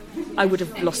 I would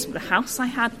have lost the house I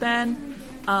had then.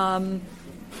 I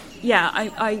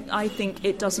think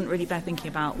it doesn't really bear thinking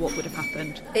about what would have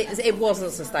happened. It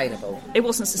wasn't sustainable. It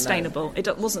wasn't sustainable. No.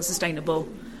 It wasn't sustainable.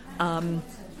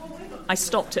 I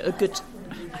stopped at a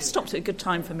good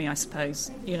time for me, I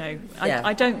suppose. You know,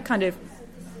 I don't kind of.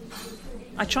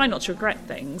 I try not to regret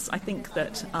things. I think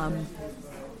that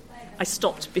I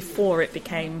stopped before it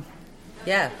became,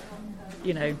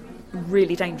 you know,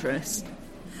 really dangerous.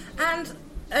 And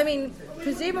I mean,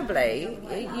 presumably,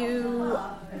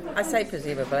 I say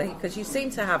presumably, because you seem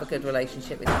to have a good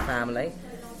relationship with your family,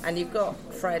 and you've got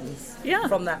friends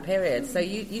from that period. So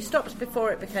you stopped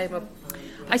before it became a...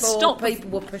 I stopped... people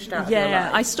were pushed out of your life.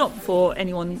 Yeah, I stopped before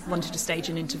anyone wanted to stage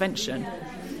an intervention.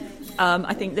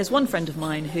 I think there's one friend of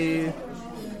mine who...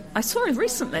 I saw him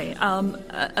recently,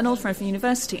 an old friend from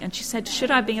university, and she said,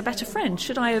 should I have been a better friend?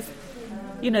 Should I have,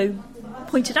 you know,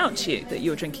 pointed out to you that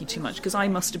you were drinking too much? Because I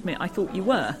must admit, I thought you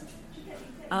were.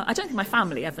 I don't think my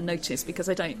family ever noticed, because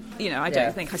I don't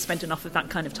think I spent enough of that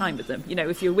kind of time with them. You know,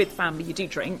 if you're with family, you do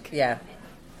drink. Yeah.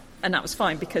 And that was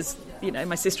fine, because, you know,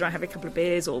 my sister, I have a couple of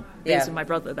beers, or beers with my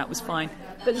brother, that was fine.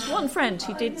 But there's one friend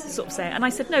who did sort of say it, and I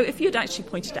said, no, if you'd actually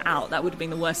pointed it out, that would have been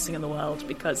the worst thing in the world,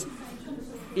 because,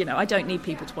 you know, I don't need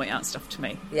people to point out stuff to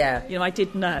me. Yeah. You know, I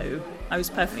did know. I was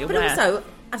perfectly aware. But also,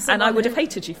 and I would have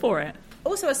hated you for it.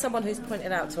 Also, as someone who's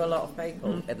pointed out to a lot of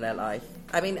people in their life,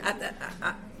 I mean,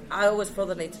 I always feel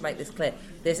the need to make this clear.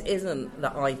 This isn't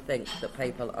that I think that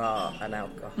people are an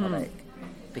alcoholic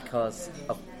because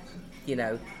of, you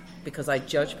know, because I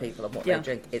judge people on what they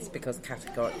drink. It's because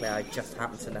categorically I just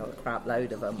happen to know a crap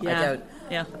load of them. Yeah. I don't.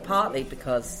 Yeah. Partly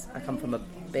because I come from a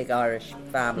big Irish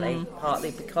family.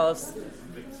 Partly because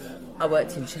I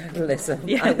worked in journalism.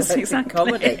 Yes, I worked in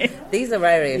comedy. These are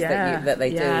areas that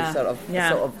they do sort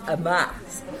of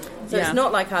amass. So it's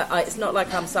not like it's not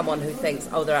like I'm someone who thinks,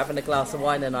 oh, they're having a glass of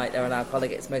wine a night, they're an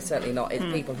alcoholic. It's most certainly not. It's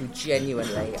people who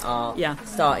genuinely are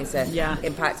starting to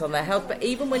impact on their health. But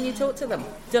even when you talk to them,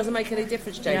 it doesn't make any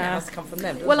difference, Jane. It has to come from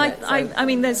them. Well, I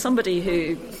mean, there's somebody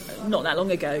who, not that long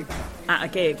ago, at a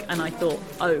gig, and I thought,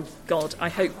 oh, God, I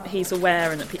hope he's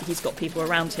aware and that he's got people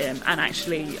around him. And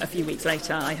actually, a few weeks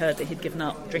later, I heard that he'd given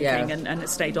up drinking and had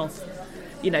stayed off.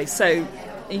 You know, so...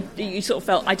 You sort of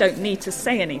felt, I don't need to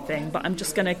say anything, but I'm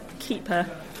just going to keep her.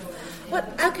 Well,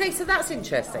 okay, so that's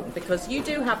interesting, because you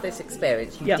do have this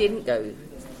experience. You didn't go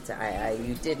to AA.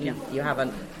 You didn't. You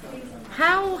haven't.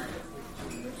 How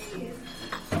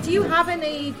do you have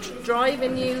any drive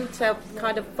in you to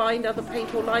kind of find other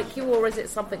people like you, or is it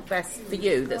something best for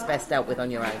you that's best dealt with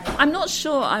on your own? I'm not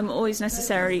sure I'm always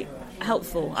necessarily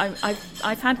helpful.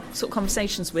 I've had sort of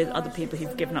conversations with other people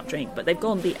who've given up drink, but they've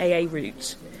gone the AA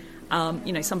route.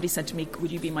 You know, somebody said to me,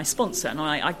 would you be my sponsor? And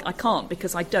I can't,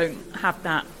 because I don't have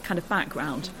that kind of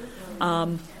background.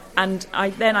 And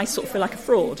I sort of feel like a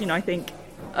fraud. You know, I think,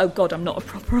 oh, God, I'm not a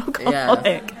proper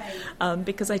alcoholic,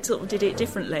 because I sort of did it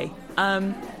differently.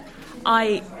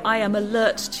 I am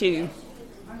alert to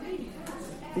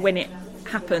when it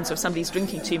happens or somebody's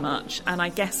drinking too much. And I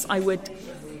guess I would,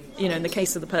 you know, in the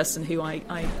case of the person who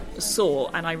I saw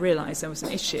and I realised there was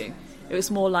an issue, it was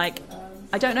more like,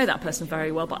 I don't know that person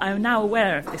very well, but I'm now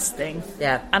aware of this thing.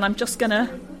 Yeah. And I'm just going to,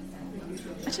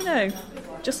 I don't know,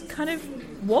 just kind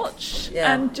of watch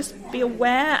and just be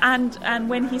aware. And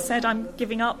when he said, I'm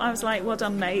giving up, I was like, well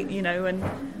done, mate, you know, and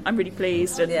I'm really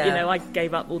pleased. And, you know, I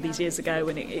gave up all these years ago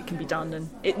and it can be done. And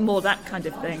it more that kind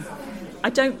of thing. I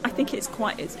think it's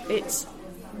quite, it's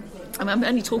I mean, I'm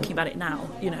only talking about it now,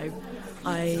 you know.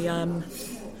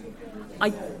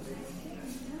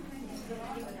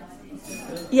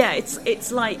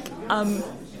 It's like,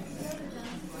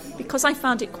 because I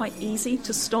found it quite easy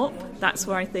to stop, that's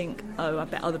where I think, I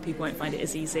bet other people won't find it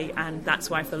as easy, and that's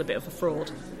where I feel a bit of a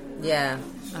fraud. Yeah.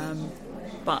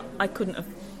 But I couldn't have.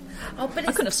 I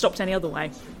couldn't have stopped any other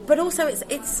way. But also,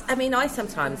 it's. I mean, I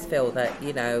sometimes feel that,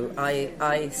 you know,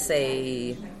 I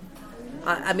see.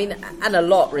 I mean, and a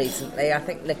lot recently. I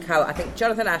think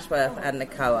Jonathan Ashworth and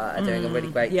Nakoa are doing a really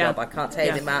great job. I can't tell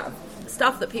you the amount of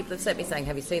stuff that people have sent me saying,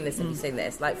 have you seen this, have you seen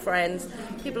this? Like friends,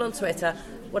 people on Twitter,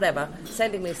 whatever,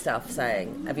 sending me stuff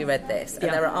saying, have you read this?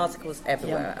 And there are articles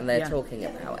everywhere and they're talking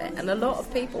about it. And a lot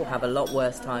of people have a lot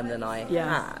worse time than I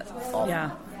had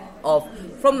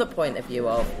from the point of view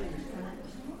of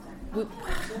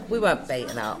we weren't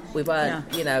beaten up, we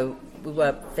weren't, you know, we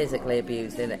weren't physically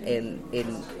abused in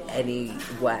any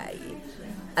way.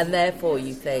 And therefore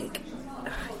you think,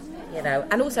 you know,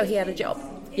 and also he had a job.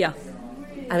 Yeah.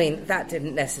 I mean, that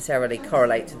didn't necessarily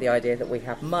correlate to the idea that we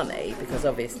have money, because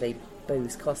obviously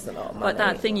booze costs a lot of money. But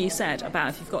that thing you said about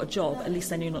if you've got a job, at least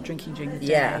then you're not drinking during the day.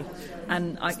 Yeah.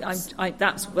 And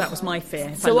that was my fear.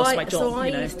 If I lost my job, so I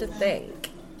used to think,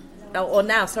 so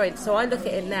I look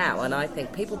at it now and I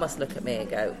think people must look at me and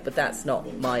go, but that's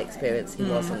not my experience. He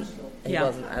wasn't an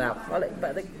alcoholic.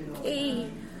 But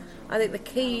the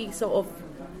key sort of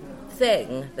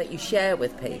thing that you share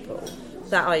with people,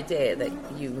 that idea that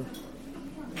you.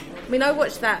 I mean, I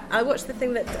watched the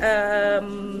thing that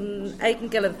Aidan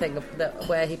Gillen thing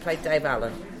where he played Dave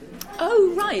Allen.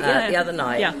 Oh right, the other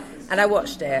night. Yeah. And I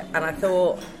watched it and I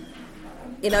thought,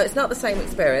 you know, it's not the same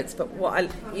experience, but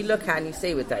what you look at and you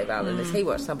see with Dave Allen is he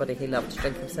watched somebody he loved to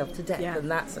drink himself to death,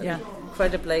 and that's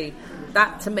incredibly.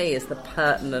 That to me is the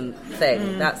pertinent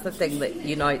thing. That's the thing that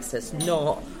unites us,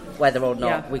 not whether or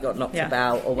not we got knocked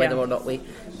about or whether or not we.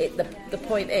 The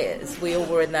point is, we all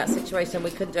were in that situation and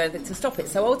we couldn't do anything to stop it.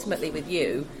 So ultimately, with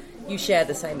you share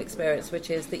the same experience, which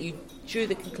is that you drew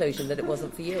the conclusion that it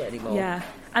wasn't for you anymore. Yeah,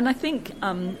 and I think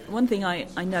one thing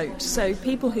I note, so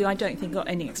people who I don't think got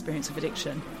any experience of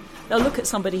addiction, they'll look at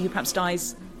somebody who perhaps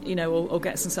dies, you know, or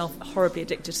gets themselves horribly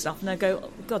addicted to stuff, and they'll go,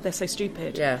 oh, God, they're so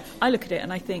stupid. Yeah. I look at it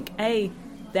and I think,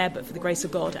 there but for the grace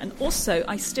of God, and also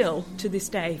I still, to this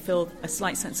day, feel a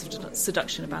slight sense of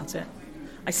seduction about it.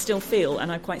 I still feel,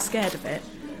 and I'm quite scared of it,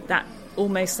 that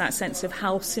almost that sense of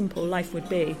how simple life would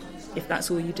be if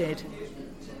that's all you did.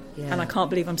 Yeah. And I can't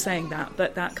believe I'm saying that,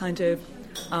 but that kind of,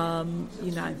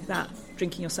 you know, that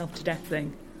drinking yourself to death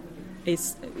thing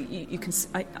is, you can,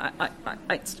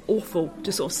 it's awful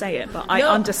to sort of say it, but I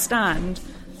understand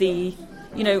the,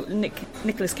 you know,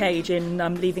 Nicolas Cage in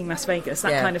Leaving Las Vegas,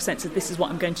 that kind of sense of this is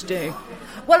what I'm going to do.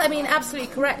 Well, I mean,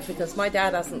 absolutely correct, because my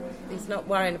dad he's not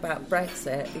worrying about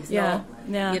Brexit. He's not,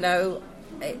 you know,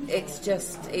 it's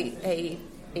just, he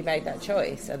made that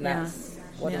choice, and that's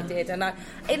what he did. And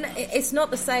it's not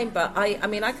the same, but I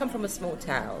mean, I come from a small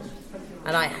town,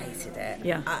 and I hated it.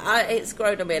 Yeah. It's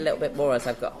grown on me a little bit more as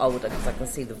I've got older, because I can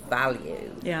see the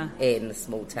value in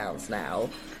small towns now.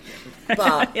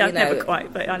 But you know, never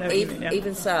quite. But I know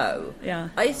even so,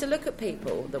 I used to look at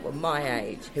people that were my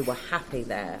age who were happy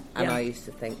there, and I used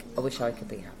to think, I wish I could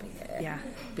be happy here. Yeah.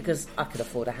 Because I could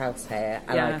afford a house here,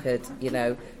 and I could, you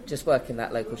know, just work in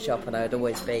that local shop, and I'd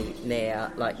always be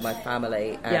near, like, my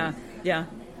family. And,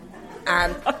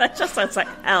 and that just sounds like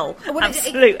hell. Well,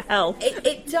 absolute hell.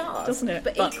 It does, doesn't it?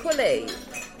 But equally,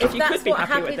 if you could be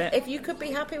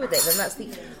happy with it, then that's the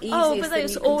easiest thing. Oh, but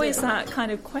there's always that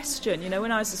kind of question. You know,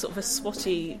 when I was a sort of a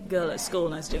swotty girl at school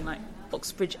and I was doing like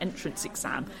Oxbridge entrance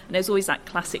exam, and there's always that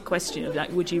classic question of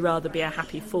like, would you rather be a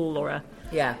happy fool or a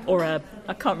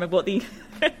I can't remember what the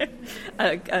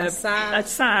a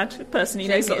sad person who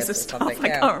knows lots of stuff. I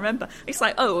can't remember. It's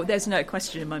like, oh, there's no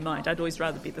question in my mind. I'd always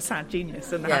rather be the sad genius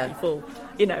than the happy fool.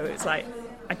 You know, it's like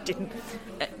I didn't.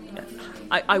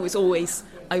 I was always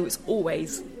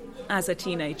as a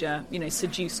teenager, you know,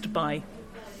 seduced by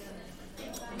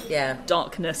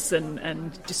darkness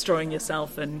and destroying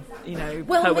yourself, and you know,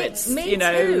 poets. Me you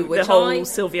know, too, the whole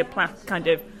Sylvia Plath kind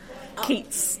of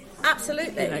Keats.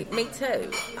 Absolutely, you know. Me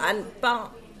too. But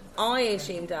I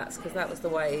assumed because that was the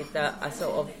way that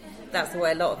that's the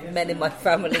way a lot of men in my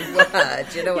family were.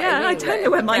 Do you know what I mean? I don't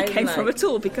know where mine came from at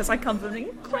all, because I come from an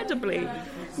incredibly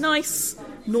nice,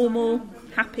 normal,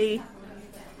 happy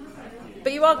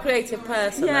But you are a creative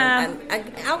person, yeah.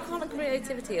 and alcohol and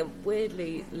creativity are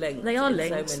weirdly linked. They are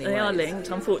linked. So many they ways. are linked.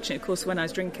 Unfortunately, of course, when I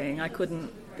was drinking, I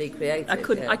couldn't be creative.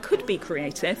 I could be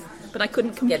creative, but I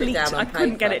couldn't complete. I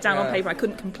couldn't get it down on paper. I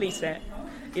couldn't complete it.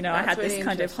 You know, I had this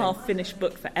kind of half-finished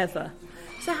book forever.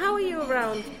 So how are you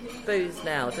around booze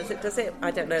now? Does it? I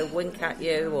don't know, wink at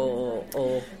you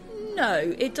or?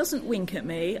 No, it doesn't wink at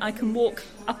me. I can walk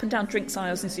up and down drinks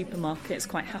aisles in supermarkets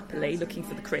quite happily, looking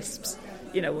for the crisps,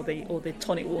 you know, or the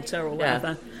tonic water or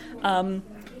whatever. Yeah.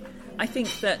 I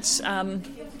think that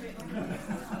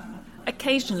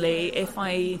occasionally, if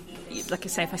I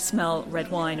smell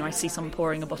red wine or I see someone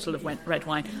pouring a bottle of red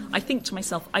wine, I think to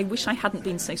myself, I wish I hadn't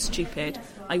been so stupid.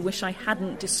 I wish I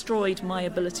hadn't destroyed my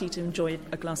ability to enjoy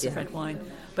a glass of red wine.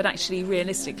 But actually,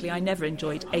 realistically, I never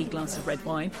enjoyed a glass of red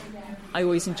wine. I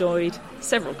always enjoyed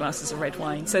several glasses of red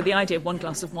wine. So the idea of one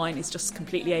glass of wine is just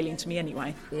completely alien to me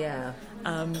anyway. Yeah.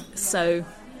 So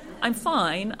I'm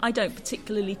fine. I don't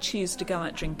particularly choose to go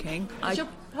out drinking. Does your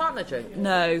partner drink?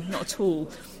 No, not at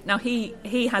all. Now,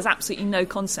 he has absolutely no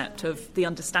concept of the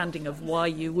understanding of why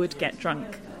you would get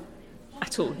drunk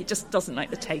at all. He just doesn't like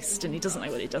the taste, and he doesn't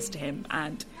know what it does to him,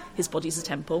 and his body's a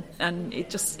temple, and it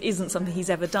just isn't something he's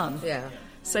ever done. Yeah.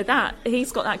 So that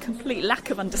he's got that complete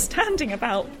lack of understanding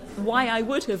about why I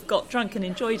would have got drunk and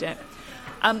enjoyed it.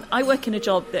 I work in a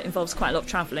job that involves quite a lot of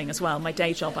travelling as well. My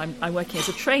day job, I'm working as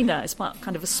a trainer as part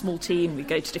kind of a small team. We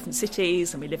go to different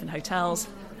cities and we live in hotels.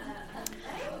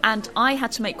 And I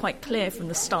had to make quite clear from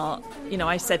the start, you know,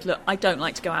 I said, look, I don't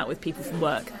like to go out with people from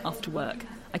work, after work.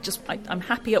 I'm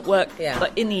happy at work,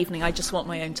 but in the evening I just want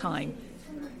my own time.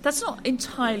 That's not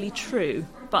entirely true,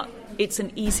 but it's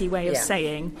an easy way of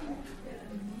saying,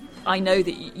 I know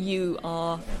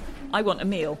that I want a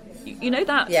meal. You know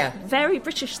that very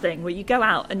British thing where you go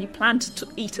out and you plan to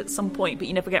eat at some point, but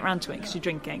you never get around to it because you're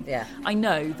drinking. Yeah. I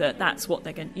know that's what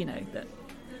they're going. You know that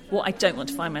what I don't want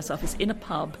to find myself is in a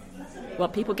pub while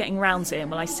people getting rounds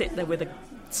in, while I sit there with a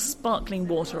sparkling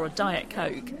water or a Diet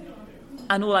Coke,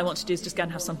 and all I want to do is just go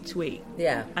and have something to eat.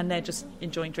 Yeah. And they're just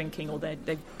enjoying drinking, or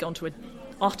they've gone to a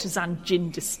artisan gin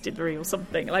distillery or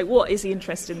something. Like, what is the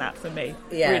interest in that for me?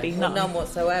 Yeah, really none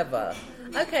whatsoever.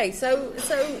 Okay, so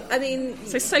I mean,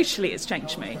 so socially it's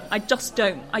changed me. I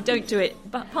don't do it,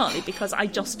 but partly because I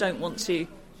just don't want to.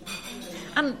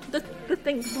 And the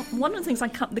thing, one of the things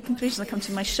the conclusion I come to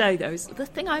in my show though is the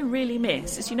thing I really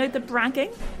miss is, you know, the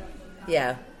bragging.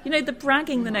 Yeah. You know, the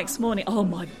bragging the next morning. Oh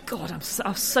my God, I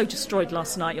was so destroyed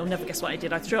last night. You'll never guess what I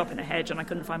did. I threw up in a hedge and I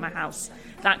couldn't find my house.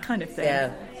 That kind of thing.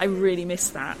 Yeah. I really miss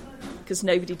that because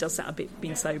nobody does that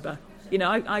being sober. You know,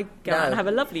 I go out and have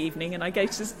a lovely evening, and I go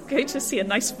to see a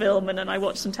nice film, and then I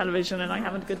watch some television, and I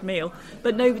have a good meal.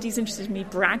 But nobody's interested in me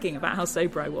bragging about how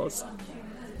sober I was.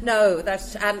 No,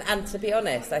 that's and to be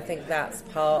honest, I think that's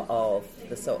part of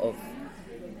the sort of.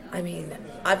 I mean,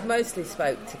 I've mostly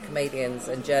spoke to comedians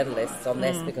and journalists on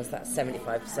this because that's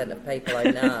 75% of people I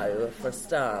know for a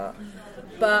start.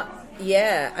 But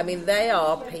yeah, I mean, they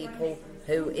are people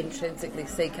who intrinsically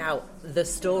seek out the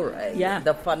story,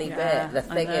 the funny bit, the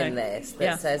thing in this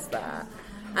that says that.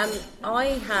 And I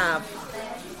have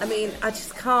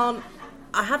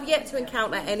yet to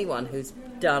encounter anyone who's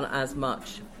done as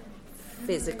much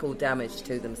physical damage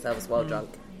to themselves while drunk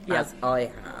as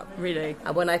I have. Really?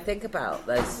 And when I think about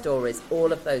those stories,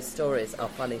 all of those stories are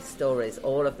funny stories.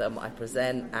 All of them I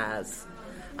present as...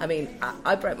 I mean,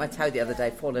 I broke my toe the other day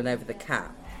falling over the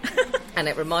cat. And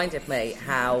it reminded me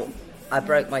how I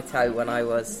broke my toe when I'd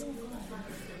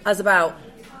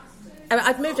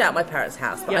moved out of my parents'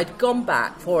 house, but I'd gone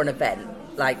back for an event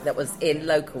like that was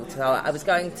local. So I was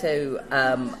going to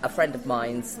a friend of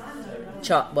mine's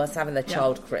was having their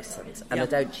child christened, and I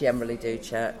don't generally do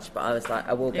church, but I was like,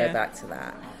 I will go back to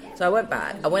that. So I went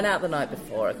back. I went out the night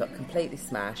before. I got completely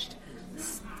smashed.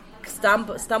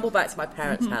 Stumbled back to my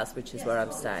parents' house, which is where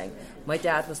I'm staying. My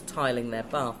dad was tiling their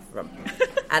bathroom,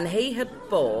 and he had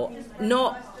bought,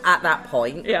 not at that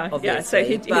point, obviously, so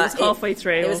he was halfway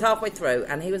through. He was halfway through,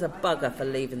 and he was a bugger for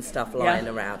leaving stuff lying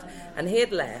around. And he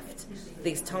had left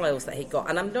these tiles that he got,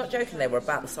 and I'm not joking, they were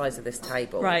about the size of this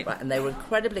table, right? And they were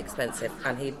incredibly expensive,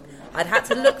 and I'd had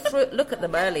to look at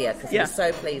them earlier because he was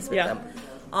so pleased with them.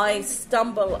 I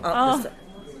stumble up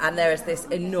and there is this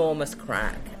enormous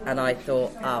crack, and I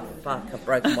thought, oh fuck, I've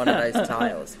broken one of those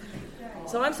tiles.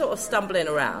 So I'm sort of stumbling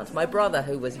around. My brother,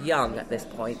 who was young at this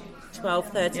point, 12,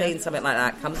 13, something like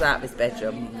that, comes out of his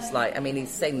bedroom. It's like, I mean,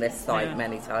 he's seen this sight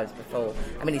many times before.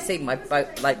 I mean, he's seen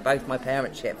both my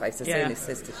parents' shit faces, seen his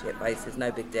sister's shit faces,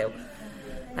 no big deal.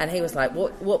 And he was like,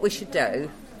 what we should do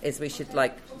is we should,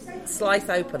 like, slice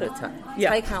open a tile,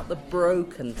 take out the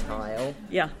broken tile,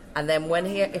 and then when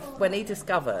he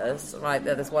discovers, right,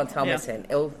 that there's one tile missing,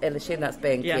 he'll assume that's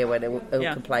B&Q, and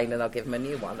he'll complain, and I'll give him a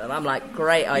new one. And I'm like,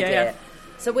 great idea.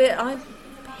 So I'm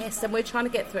pissed, and we're trying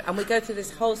to get through, and we go through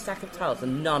this whole stack of tiles,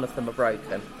 and none of them are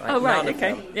broken. Right? Oh, right,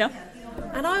 okay, yeah.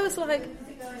 And I was like,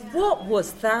 what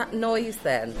was that noise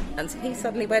then? And he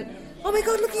suddenly went, oh my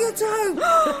God, look at your toe!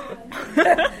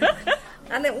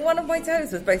 And then one of my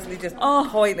toes was basically just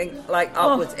pointing, like,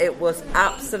 upwards. It was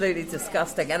absolutely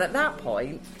disgusting. And at that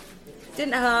point,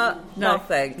 didn't hurt,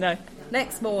 nothing. No.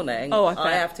 Next morning,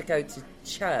 I have to go to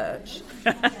church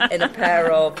in a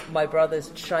pair of my brother's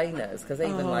trainers, because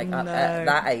even at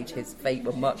that age, his feet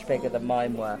were much bigger than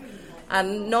mine were.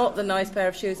 And not the nice pair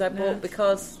of shoes I bought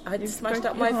because I'd smashed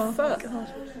up my foot.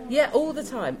 God. Yeah, all the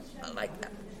time. Like,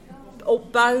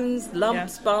 bones,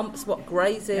 lumps, bumps,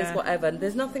 grazes, whatever. And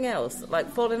there's nothing else.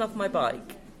 Like falling off my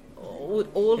bike.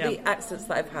 All the accidents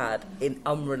that I've had in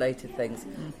unrelated things.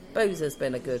 Boozer's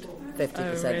been a good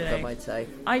 50% of them, I'd say.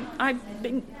 I've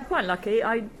been quite lucky.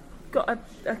 I got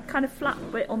a kind of flat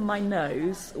bit on my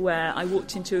nose where I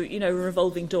walked into, a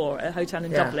revolving door at a hotel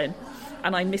in Dublin.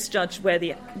 And I misjudged where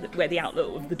the outlet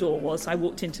of the door was. I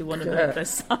walked into one of the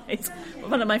sides.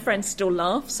 One of my friends still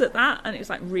laughs at that, and it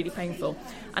was like really painful.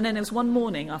 And then there was one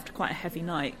morning after quite a heavy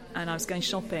night, and I was going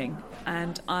shopping,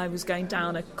 and I was going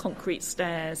down a concrete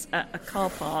stairs at a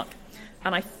car park,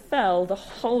 and I fell the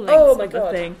whole length of the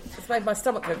thing. It's made my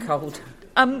stomach go cold.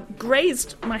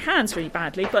 Grazed my hands really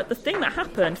badly, but the thing that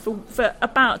happened for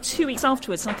about 2 weeks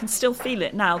afterwards, and I can still feel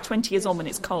it now, 20 years on when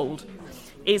it's cold,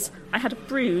 is I had a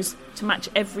bruise to match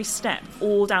every step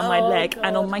all down my leg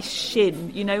and on my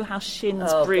shin. You know how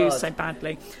shins bruise so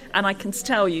badly. And I can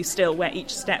tell you still where each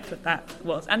step of that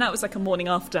was. And that was like a morning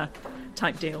after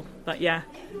type deal. But yeah.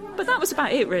 But that was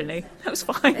about it, really. That was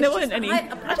fine. There weren't any... I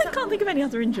can't think of any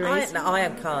other injuries. I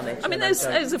am carnage. I mean, there's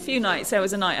a few nights. There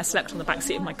was a night I slept on the back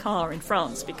seat of my car in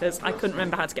France because I couldn't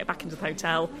remember how to get back into the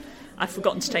hotel. I'd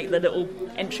forgotten to take the little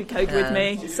entry code with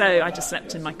me. So I just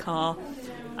slept in my car.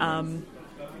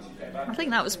 I think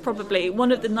that was probably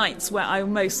one of the nights where I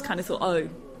almost kind of thought, oh,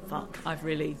 fuck, I'm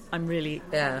really...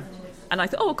 Yeah. And I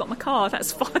thought, I've got my car,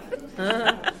 that's fine.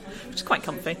 Which is quite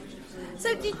comfy.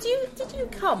 So did you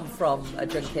come from a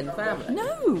drinking family?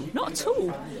 No, not at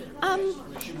all.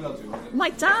 My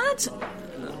dad,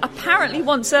 apparently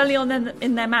once early on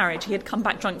in their marriage, he had come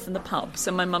back drunk from the pub.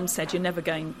 So my mum said, you're never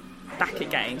going back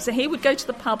again. So he would go to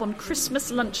the pub on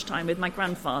Christmas lunchtime with my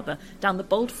grandfather down the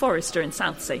Bold Forester in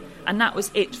Southsea, and that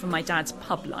was it for my dad's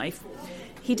pub life.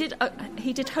 He did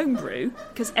homebrew,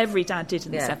 because every dad did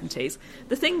in the 70s.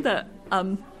 The thing that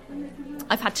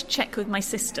I've had to check with my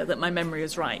sister that my memory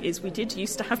was right is we did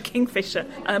used to have Kingfisher,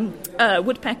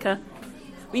 Woodpecker.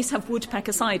 We used to have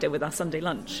Woodpecker cider with our Sunday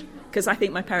lunch, because I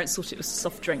think my parents thought it was a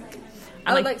soft drink.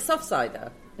 And like soft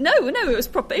cider? No, it was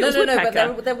proper. It was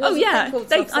Woodpecker. But there was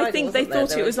I think they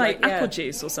thought it was like apple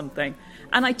juice or something.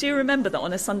 And I do remember that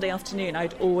on a Sunday afternoon,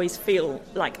 I'd always feel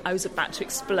like I was about to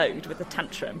explode with a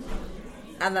tantrum.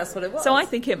 And that's what it was. So I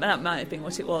think that might have been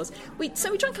what it was. We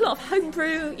drank a lot of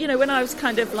homebrew. When I was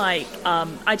kind of like,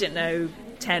 I don't know,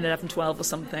 10, 11, 12 or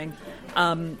something.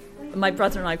 My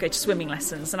brother and I would go to swimming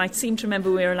lessons, and I seem to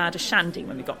remember we were allowed a shandy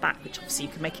when we got back, which obviously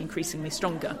you could make increasingly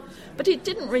stronger. But it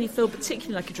didn't really feel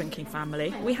particularly like a drinking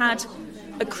family. We had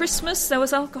at Christmas, there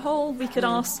was alcohol. We could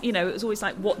ask, it was always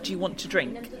like, what do you want to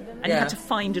drink? And you had to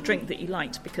find a drink that you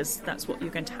liked because that's what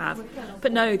you're going to have.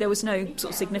 But no, there was no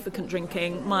sort of significant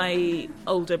drinking. My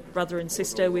older brother and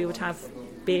sister, we would have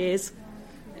beers.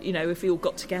 If we all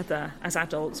got together as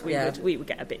adults, we would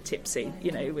get a bit tipsy,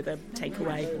 with a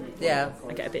takeaway. Yeah.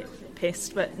 I get a bit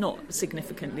pissed, but not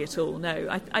significantly at all,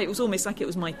 no. It was almost like it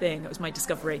was my thing, it was my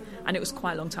discovery, and it was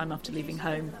quite a long time after leaving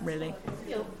home, really.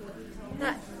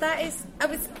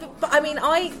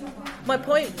 My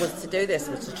point was to do this,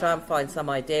 was to try and find some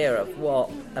idea of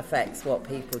what affects what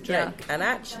people drink. Yeah. And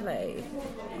actually,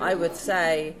 I would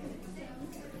say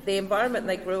the environment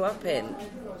they grew up in,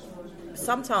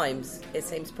 sometimes it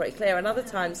seems pretty clear, and other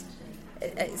times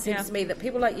it seems to me that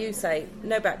people like you say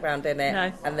no background in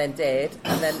it, and then did,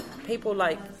 and then people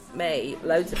like me,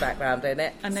 loads of background in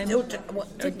it, and then still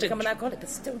didn't become an alcoholic, but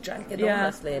still drank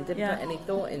enormously and didn't put any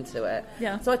thought into it.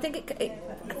 Yeah. So I think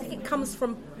it comes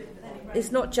from.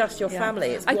 It's not just your family;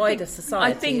 it's wider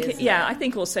society. I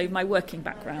think also my working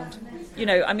background.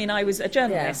 I was a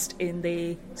journalist in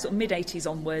the sort of mid '80s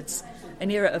onwards,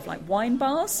 an era of like wine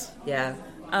bars. Yeah.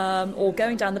 Or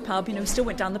going down the pub, we still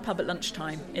went down the pub at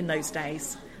lunchtime in those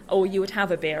days. or you would have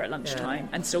a beer at lunchtime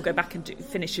and still go back and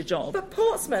finish your job. But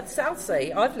Portsmouth,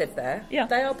 Southsea, I've lived there. Yeah.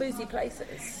 They are boozy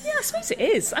places. Yeah, I suppose it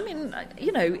is. I mean,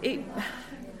 you know,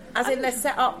 they're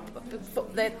set up.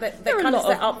 They're kind of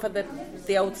set up for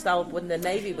the old style when the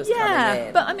Navy was coming in.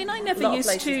 Yeah, but I mean, I never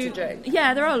used to drink.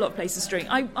 Yeah, there are a lot of places to drink.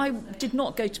 I did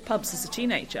not go to pubs as a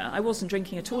teenager. I wasn't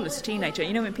drinking at all as a teenager.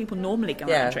 You know, when people normally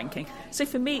go out drinking. So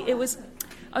for me, it was.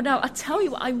 Oh no, I tell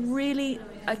you what,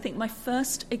 I think my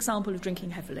first example of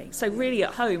drinking heavily. So really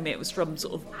at home, it was from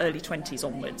sort of early 20s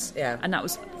onwards. Yeah. And that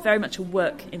was very much a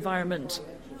work environment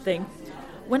thing.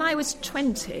 When I was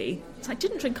 20, so I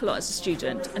didn't drink a lot as a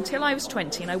student until I was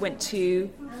 20, and I went to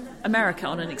America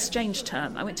on an exchange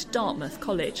term. I went to Dartmouth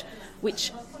College,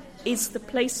 which is the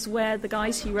place where the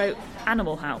guys who wrote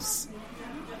Animal House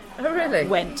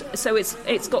went. So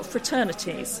it's got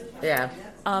fraternities. Yeah.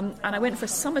 And I went for a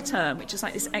summer term, which is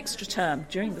like this extra term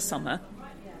during the summer.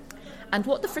 And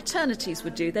what the fraternities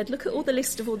would do, they'd look at all the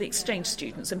list of all the exchange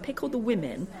students and pick all the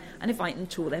women and invite them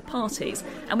to all their parties.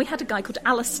 And we had a guy called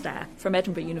Alistair from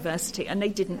Edinburgh University, and they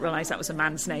didn't realise that was a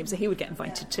man's name, so he would get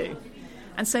invited too.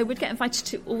 And so we'd get invited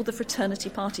to all the fraternity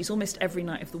parties almost every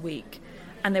night of the week.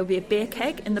 And there would be a beer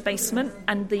keg in the basement,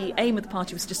 and the aim of the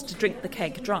party was just to drink the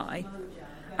keg dry.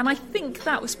 And I think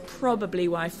that was probably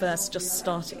why I first just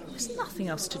started. There was nothing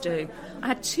else to do. I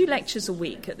had 2 lectures a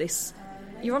week at this.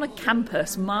 You're on a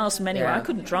campus miles from anywhere. I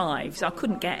couldn't drive, so I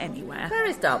couldn't get anywhere. Where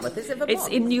is Dartmouth? Is it Vermont? It's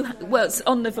in it's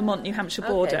on the Vermont-New Hampshire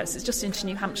border. Okay. So it's just into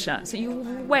New Hampshire. So you're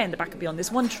way in the back of beyond.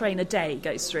 There's one train a day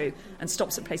goes through and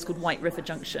stops at a place called White River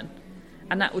Junction.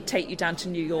 And that would take you down to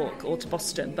New York or to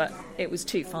Boston, but it was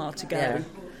too far to go.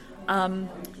 Yeah.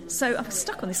 So I was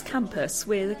stuck on this campus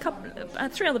with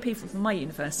 3 other people from my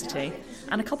university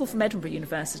and a couple from Edinburgh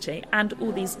University and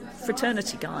all these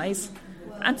fraternity guys.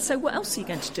 And so what else are you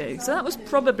going to do? So that was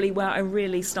probably where I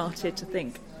really started to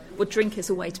think, well, drink is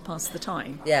a way to pass the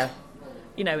time. Yeah.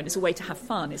 You know, and it's a way to have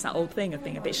fun. It's that old thing of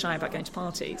being a bit shy about going to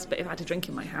parties, but if I had a drink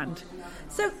in my hand.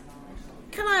 So,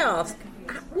 can I ask,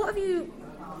 what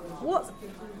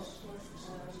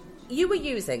you were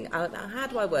using, how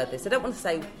do I word this? I don't want to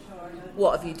say,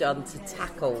 what have you done to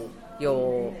tackle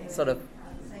your sort of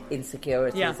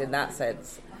insecurities in that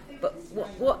sense? But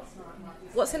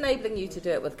what's enabling you to do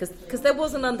it with? Because there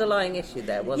was an underlying issue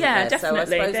there, wasn't there? Yeah,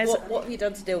 definitely. So I suppose, what have you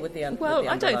done to deal with the underlying issue?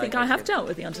 Well, I don't think I have dealt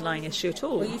with the underlying issue at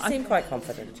all. Well, you seem quite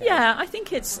confident. Yeah, I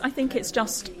think it's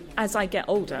just as I get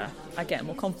older, I get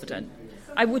more confident.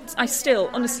 I still,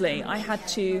 honestly, I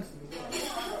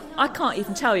can't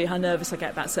even tell you how nervous I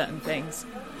get about certain things.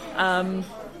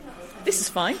 This is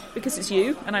fine, because it's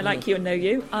you, and I like you and know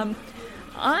you.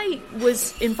 I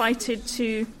was invited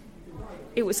to...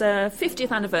 It was a 50th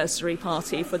anniversary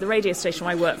party for the radio station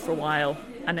where I worked for a while,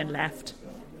 and then left.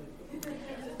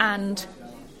 And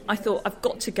I thought, I've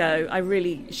got to go. I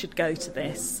really should go to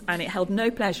this. And it held no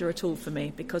pleasure at all for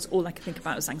me, because all I could think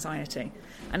about was anxiety.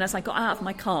 And as I got out of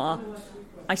my car,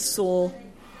 I saw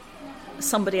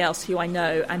somebody else who I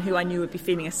know and who I knew would be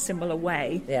feeling a similar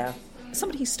way. Yeah.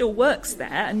 Somebody who still works there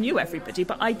and knew everybody,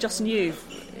 but I just knew,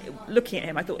 looking at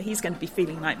him, I thought he's going to be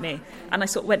feeling like me. And I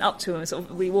sort of went up to him and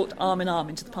we walked arm in arm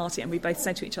into the party, and we both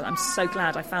said to each other, I'm so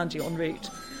glad I found you en route,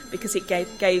 because it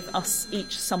gave us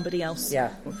each somebody else.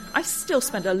 Yeah. I still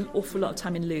spend an awful lot of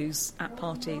time in loos at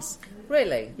parties.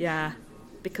 Really? Yeah,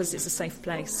 because it's a safe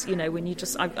place. You know, when you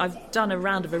just... I've done a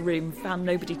round of a room, found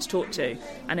nobody to talk to,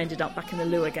 and ended up back in the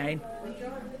loo again.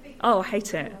 Oh, I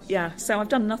hate it. Yeah, so I've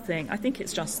done nothing. I think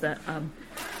it's just that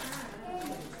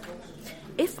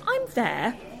if I'm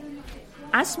there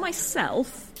as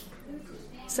myself,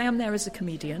 say I'm there as a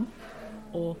comedian,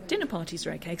 or dinner parties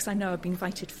are okay because I know I've been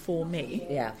invited for me.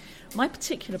 Yeah. My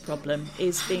particular problem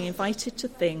is being invited to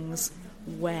things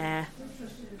where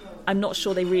I'm not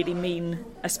sure they really mean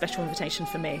a special invitation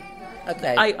for me.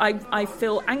 Okay. I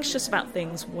feel anxious about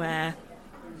things where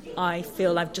I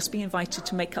feel I've just been invited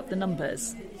to make up the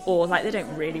numbers, or like they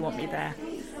don't really want me there.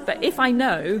 But if I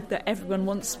know that everyone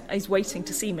is waiting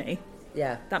to see me,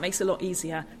 that makes it a lot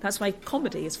easier. That's why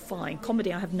comedy is fine.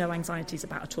 Comedy I have no anxieties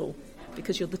about at all,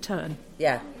 because you're the turn.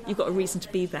 Yeah. You've got a reason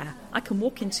to be there. I can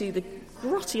walk into the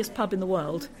grottiest pub in the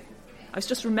world. I was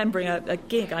just remembering a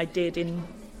gig I did in...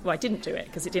 Well, I didn't do it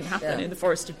because it didn't happen, in the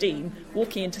Forest of Dean,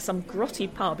 walking into some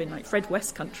grotty pub in like Fred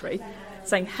West country,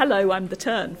 saying, hello, I'm the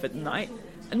turn for the night,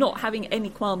 and not having any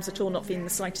qualms at all, not feeling the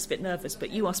slightest bit nervous.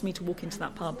 But you asked me to walk into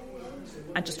that pub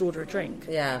and just order a drink.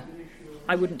 Yeah.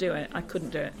 I wouldn't do it. I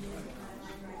couldn't do it.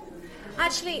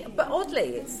 Actually, but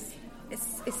oddly,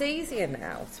 it's easier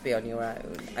now to be on your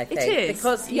own, I think. It is.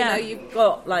 Because, you know, you've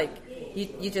got, like,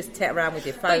 you just tit around with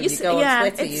your phone, you go on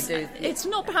Twitter, you do... It's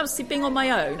not perhaps being on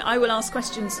my own. I will ask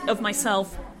questions of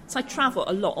myself So I travel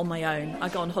a lot on my own. I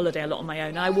go on holiday a lot on my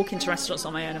own. I walk into restaurants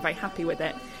on my own. I'm very happy with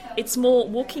it. It's more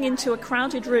walking into a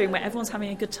crowded room where everyone's having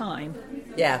a good time.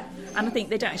 Yeah. And I think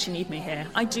they don't actually need me here.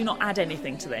 I do not add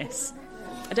anything to this.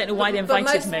 I don't know why they invited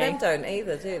but most me. Of them don't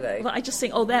either, do they? But I just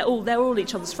think, they're all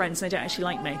each other's friends, and they don't actually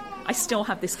like me. I still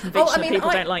have this conviction that people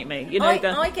don't like me.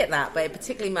 I get that, but it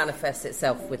particularly manifests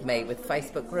itself with me with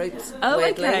Facebook groups. Oh,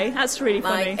 weirdly. Okay, that's really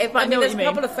funny. There's a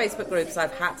couple of Facebook groups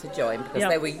I've had to join because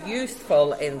they were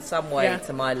useful in some way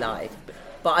to my life,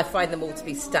 but I find them all to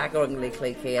be staggeringly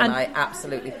cliquey, and I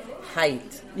absolutely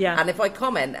hate. Yeah. And if I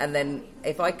comment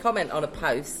on a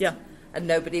post. Yeah. And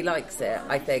nobody likes it,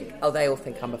 I think, they all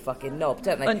think I'm a fucking knob,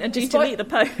 don't they? And do you delete the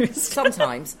post?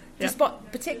 Sometimes.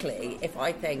 Particularly if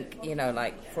I think,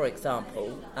 for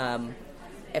example,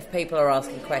 if people are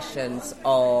asking questions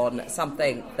on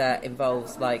something that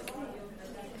involves, like,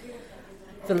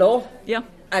 the law. Yeah.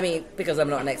 I mean, because I'm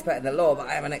not an expert in the law, but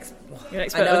I am an expert. You're an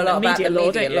expert I know a lot about media the law,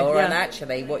 media law, yeah. and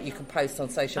actually what you can post on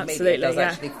social Absolutely, media does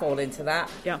actually fall into that.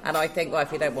 Yeah. And I think,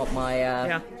 if you don't want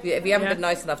my... if you haven't been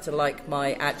nice enough to like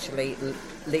my actually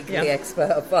legally expert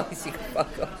advice, you can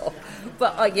fuck off.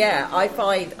 But, I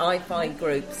find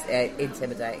groups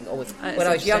intimidating. Always. When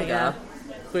I was younger...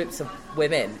 Groups of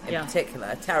women in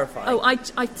particular, terrifying.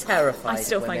 I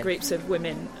still find groups of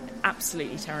women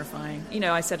absolutely terrifying.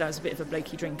 I said I was a bit of a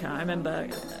blokey drinker. I remember,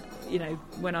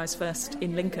 when I was first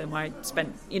in Lincoln, where I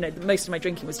spent, most of my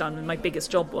drinking was done, and my biggest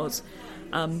job was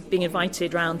being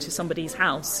invited round to somebody's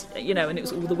house, and it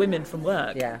was all the women from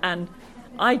work. Yeah. And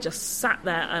I just sat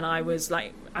there, and I was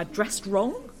like, I dressed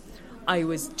wrong. I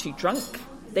was too drunk.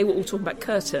 They were all talking about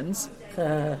curtains.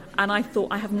 And I thought,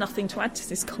 I have nothing to add to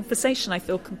this conversation. I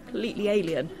feel completely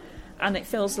alien. And it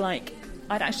feels like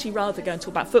I'd actually rather go and talk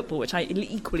about football, which I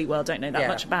equally well don't know that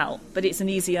much about. But it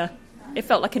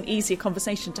felt like an easier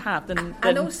conversation to have than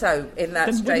and also, in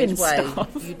that strange way,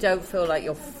 stuff. You don't feel like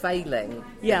you're failing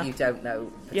that you don't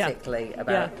know particularly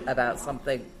about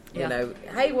something. You know,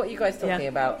 hey, what are you guys talking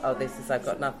about? Oh, I've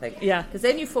got nothing. Yeah. Because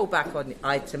then you fall back on,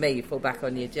 you fall back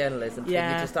on your journalism thing.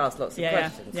 You just ask lots of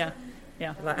questions.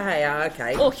 Yeah. Like, hey,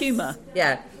 okay. Or humour.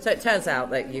 Yeah. So it turns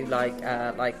out that you like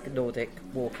Nordic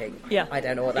walking. Yeah. I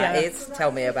don't know what that is.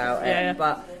 Tell me about it. Yeah.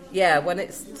 But when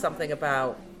it's something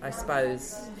about, I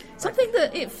suppose... Something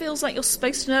that it feels like you're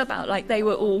supposed to know about. Like, they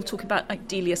were all talking about, like,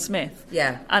 Delia Smith.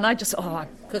 Yeah. And I just,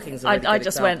 Cooking's a really good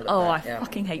example of that. I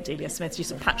fucking hate Delia Smith. She's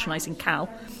a patronising cow.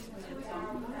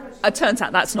 It turns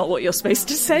out that's not what you're supposed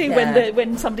to say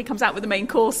when somebody comes out with the main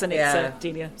course and it's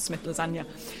Delia Smith lasagna.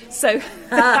 So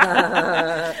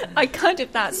I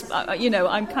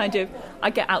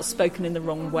get outspoken in the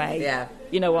wrong way. Yeah.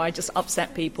 Or I just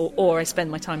upset people, or I spend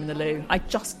my time in the loo. I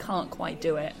just can't quite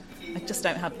do it. I just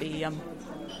don't have the...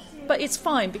 But it's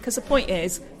fine, because the point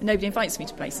is, nobody invites me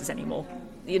to places anymore.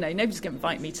 Nobody's going to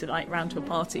invite me to, round to a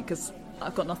party, because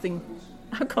I've got nothing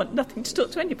to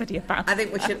talk to anybody about. I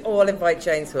think we should all invite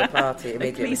Jane to a party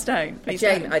immediately. Please don't.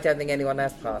 Jane, I don't think anyone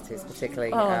has parties,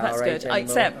 particularly that's our good. age anymore.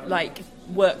 Except,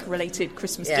 work-related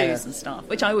Christmas do's and stuff,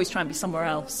 which I always try and be somewhere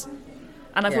else.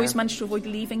 And I've always managed to avoid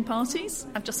leaving parties.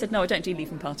 I've just said, no, I don't do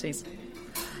leaving parties.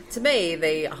 To me,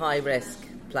 the high-risk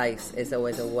place is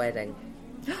always a wedding.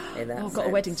 I've got a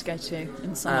wedding to go to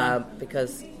in summer.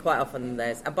 Because quite often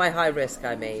and by high risk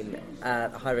I mean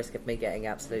high risk of me getting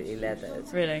absolutely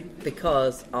leathered. Really?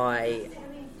 Because I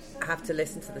have to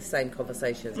listen to the same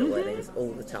conversations at weddings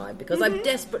all the time, because I'm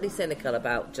desperately cynical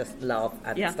about just love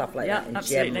and stuff like that in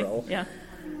general. Yeah.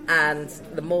 And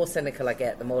the more cynical I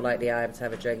get, the more likely I am to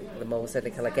have a drink, the more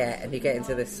cynical I get, and you get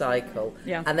into this cycle.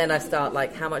 Yeah. And then I start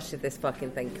how much did this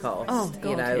fucking thing cost? Oh,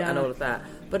 God, and all of that.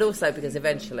 But also because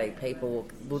eventually people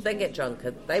will then get drunk,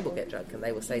 and they will get drunk, and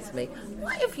they will say to me,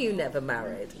 why have you never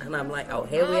married? And I'm like,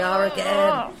 here we are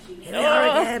again. Here we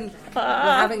are again. We're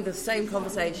having the same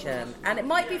conversation. And it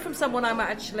might be from someone I'm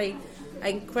actually...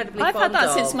 incredibly I've had that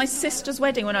of. since my sister's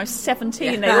wedding when I was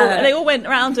 17. They all went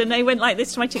round and they went like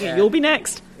this to my ticket. You'll be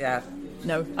next. Yeah.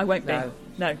 No, I won't be.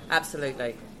 No.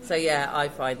 Absolutely. So I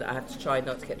find that I have to try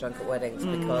not to get drunk at weddings,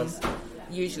 because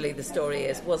usually the story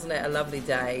is, wasn't it a lovely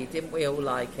day? Didn't we all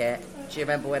like it? Do you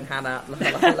remember when Hannah, la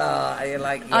la la? And you're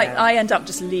like, yeah. I end up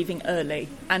just leaving early,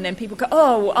 and then people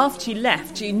go, after you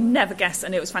left, you never guessed,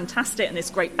 and it was fantastic, and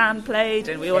this great band played,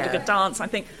 and we all had a good dance. I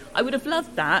think I would have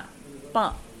loved that,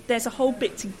 but there's a whole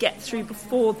bit to get through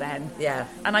before then. Yeah.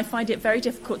 And I find it very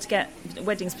difficult to get,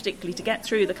 weddings particularly, to get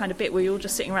through the kind of bit where you're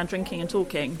just sitting around drinking and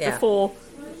talking before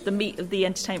the meat of the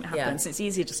entertainment happens. It's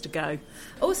easier just to go.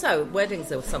 Also,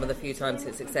 weddings are some of the few times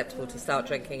it's acceptable to start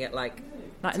drinking at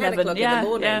 10 11, o'clock in the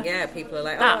morning. Yeah, people are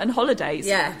like, and holidays.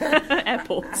 Yeah.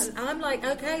 Airports. And I'm like,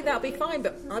 okay, that'll be fine,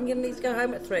 but I'm going to need to go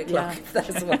home at 3 o'clock if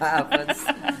that's what happens.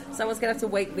 Someone's going to have to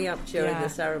wake me up during the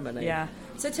ceremony. Yeah.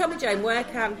 So tell me, Jane, where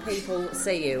can people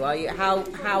see you? Are you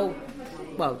how?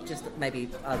 Well, just maybe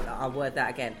I'll word that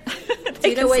again. Do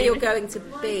you know where you're going to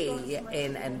be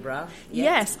in Edinburgh?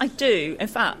 Yes, I do. In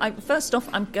fact, first off,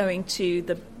 I'm going to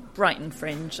the Brighton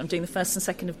Fringe. I'm doing the 1st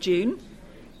and 2nd of June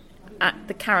at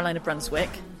the Caroline of Brunswick.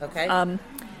 Okay. And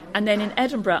then in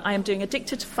Edinburgh, I am doing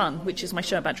Addicted to Fun, which is my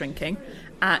show about drinking,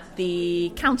 at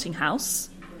the Counting House.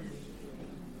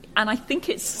 And I think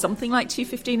it's something like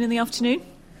 2:15 in the afternoon,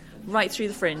 right through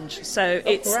the Fringe. So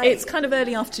it's kind of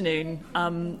early afternoon,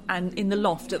 and in the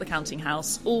loft at the Counting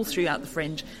House, all throughout the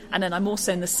Fringe. And then I'm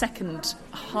also in the second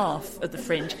half of the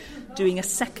Fringe doing a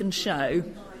second show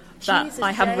that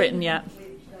I haven't written yet.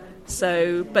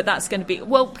 So, but that's going to be,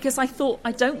 because I thought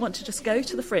I don't want to just go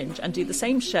to the Fringe and do the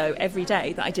same show every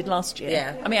day that I did last year.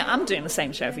 Yeah. I mean, I'm doing the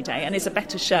same show every day, and it's a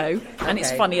better show, and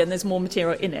it's funny, and there's more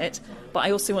material in it. But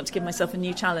I also want to give myself a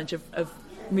new challenge of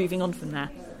moving on from there.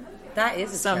 That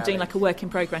is a So I'm doing like a work in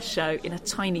progress show in a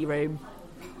tiny room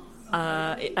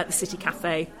at the City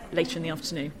Cafe later in the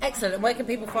afternoon. Excellent. And where can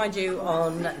people find you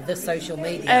on the social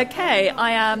media? Okay,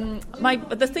 I am.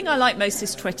 The thing I like most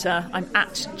is Twitter. I'm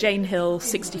at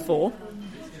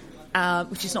JaneHill64,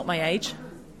 which is not my age.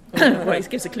 Well, it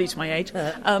gives a clue to my age.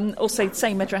 Also,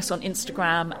 same address on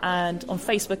Instagram, and on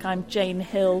Facebook, I'm Jane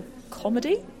Hill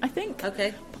Comedy, I think.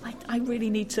 Okay. But I really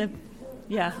need to.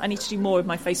 Yeah, I need to do more with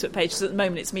my Facebook page. Because at the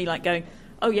moment, it's me like going,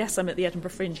 oh yes, I'm at the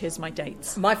Edinburgh Fringe, here's my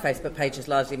dates. My Facebook page is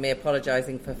largely me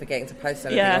apologising for forgetting to post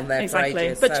anything on there exactly. for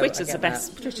ages. But so Twitter's the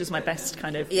best. Twitter's my best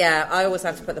kind of... Yeah, I always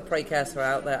have to put the precursor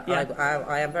out that Yeah.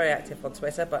 I am very active on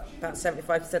Twitter, but about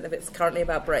 75% of it's currently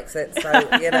about Brexit,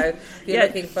 so, you know, if you're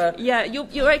looking for... Yeah,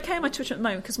 you're okay on my Twitter at the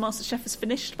moment because MasterChef is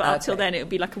finished, but until then it would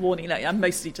be like a warning. Like, I'm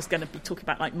mostly just going to be talking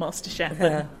about like MasterChef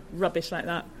and rubbish like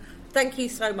that. Thank you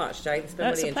so much, Jane. It's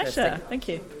been really interesting. It's a pleasure. Thank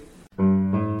you.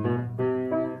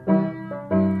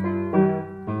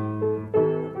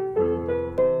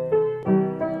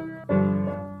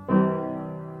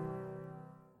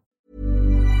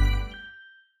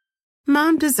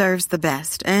 Mom deserves the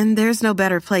best, and there's no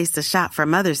better place to shop for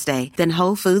Mother's Day than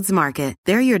Whole Foods Market.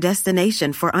 They're your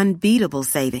destination for unbeatable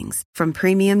savings, from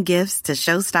premium gifts to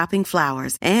show-stopping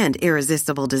flowers and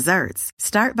irresistible desserts.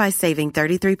 Start by saving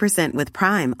 33% with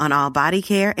Prime on all body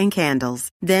care and candles.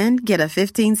 Then get a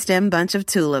 15-stem bunch of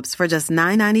tulips for just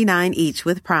 $9.99 each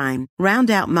with Prime.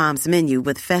 Round out Mom's menu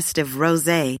with festive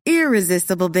rosé,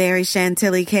 irresistible berry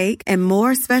chantilly cake, and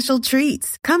more special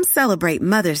treats. Come celebrate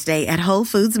Mother's Day at Whole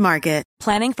Foods Market.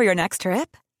 Planning for your next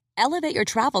trip? Elevate your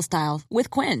travel style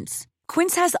with Quince.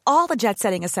 Quince has all the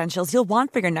jet-setting essentials you'll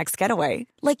want for your next getaway,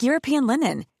 like European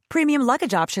linen, premium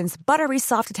luggage options, buttery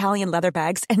soft Italian leather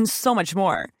bags, and so much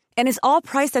more. And is all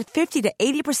priced at 50 to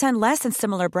 80% less than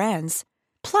similar brands.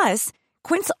 Plus,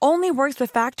 Quince only works with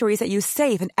factories that use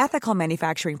safe and ethical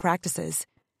manufacturing practices.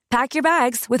 Pack your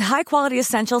bags with high-quality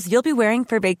essentials you'll be wearing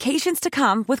for vacations to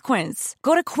come with Quince.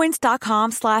 Go to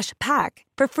quince.com/pack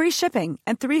for free shipping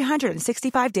and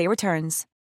 365-day returns.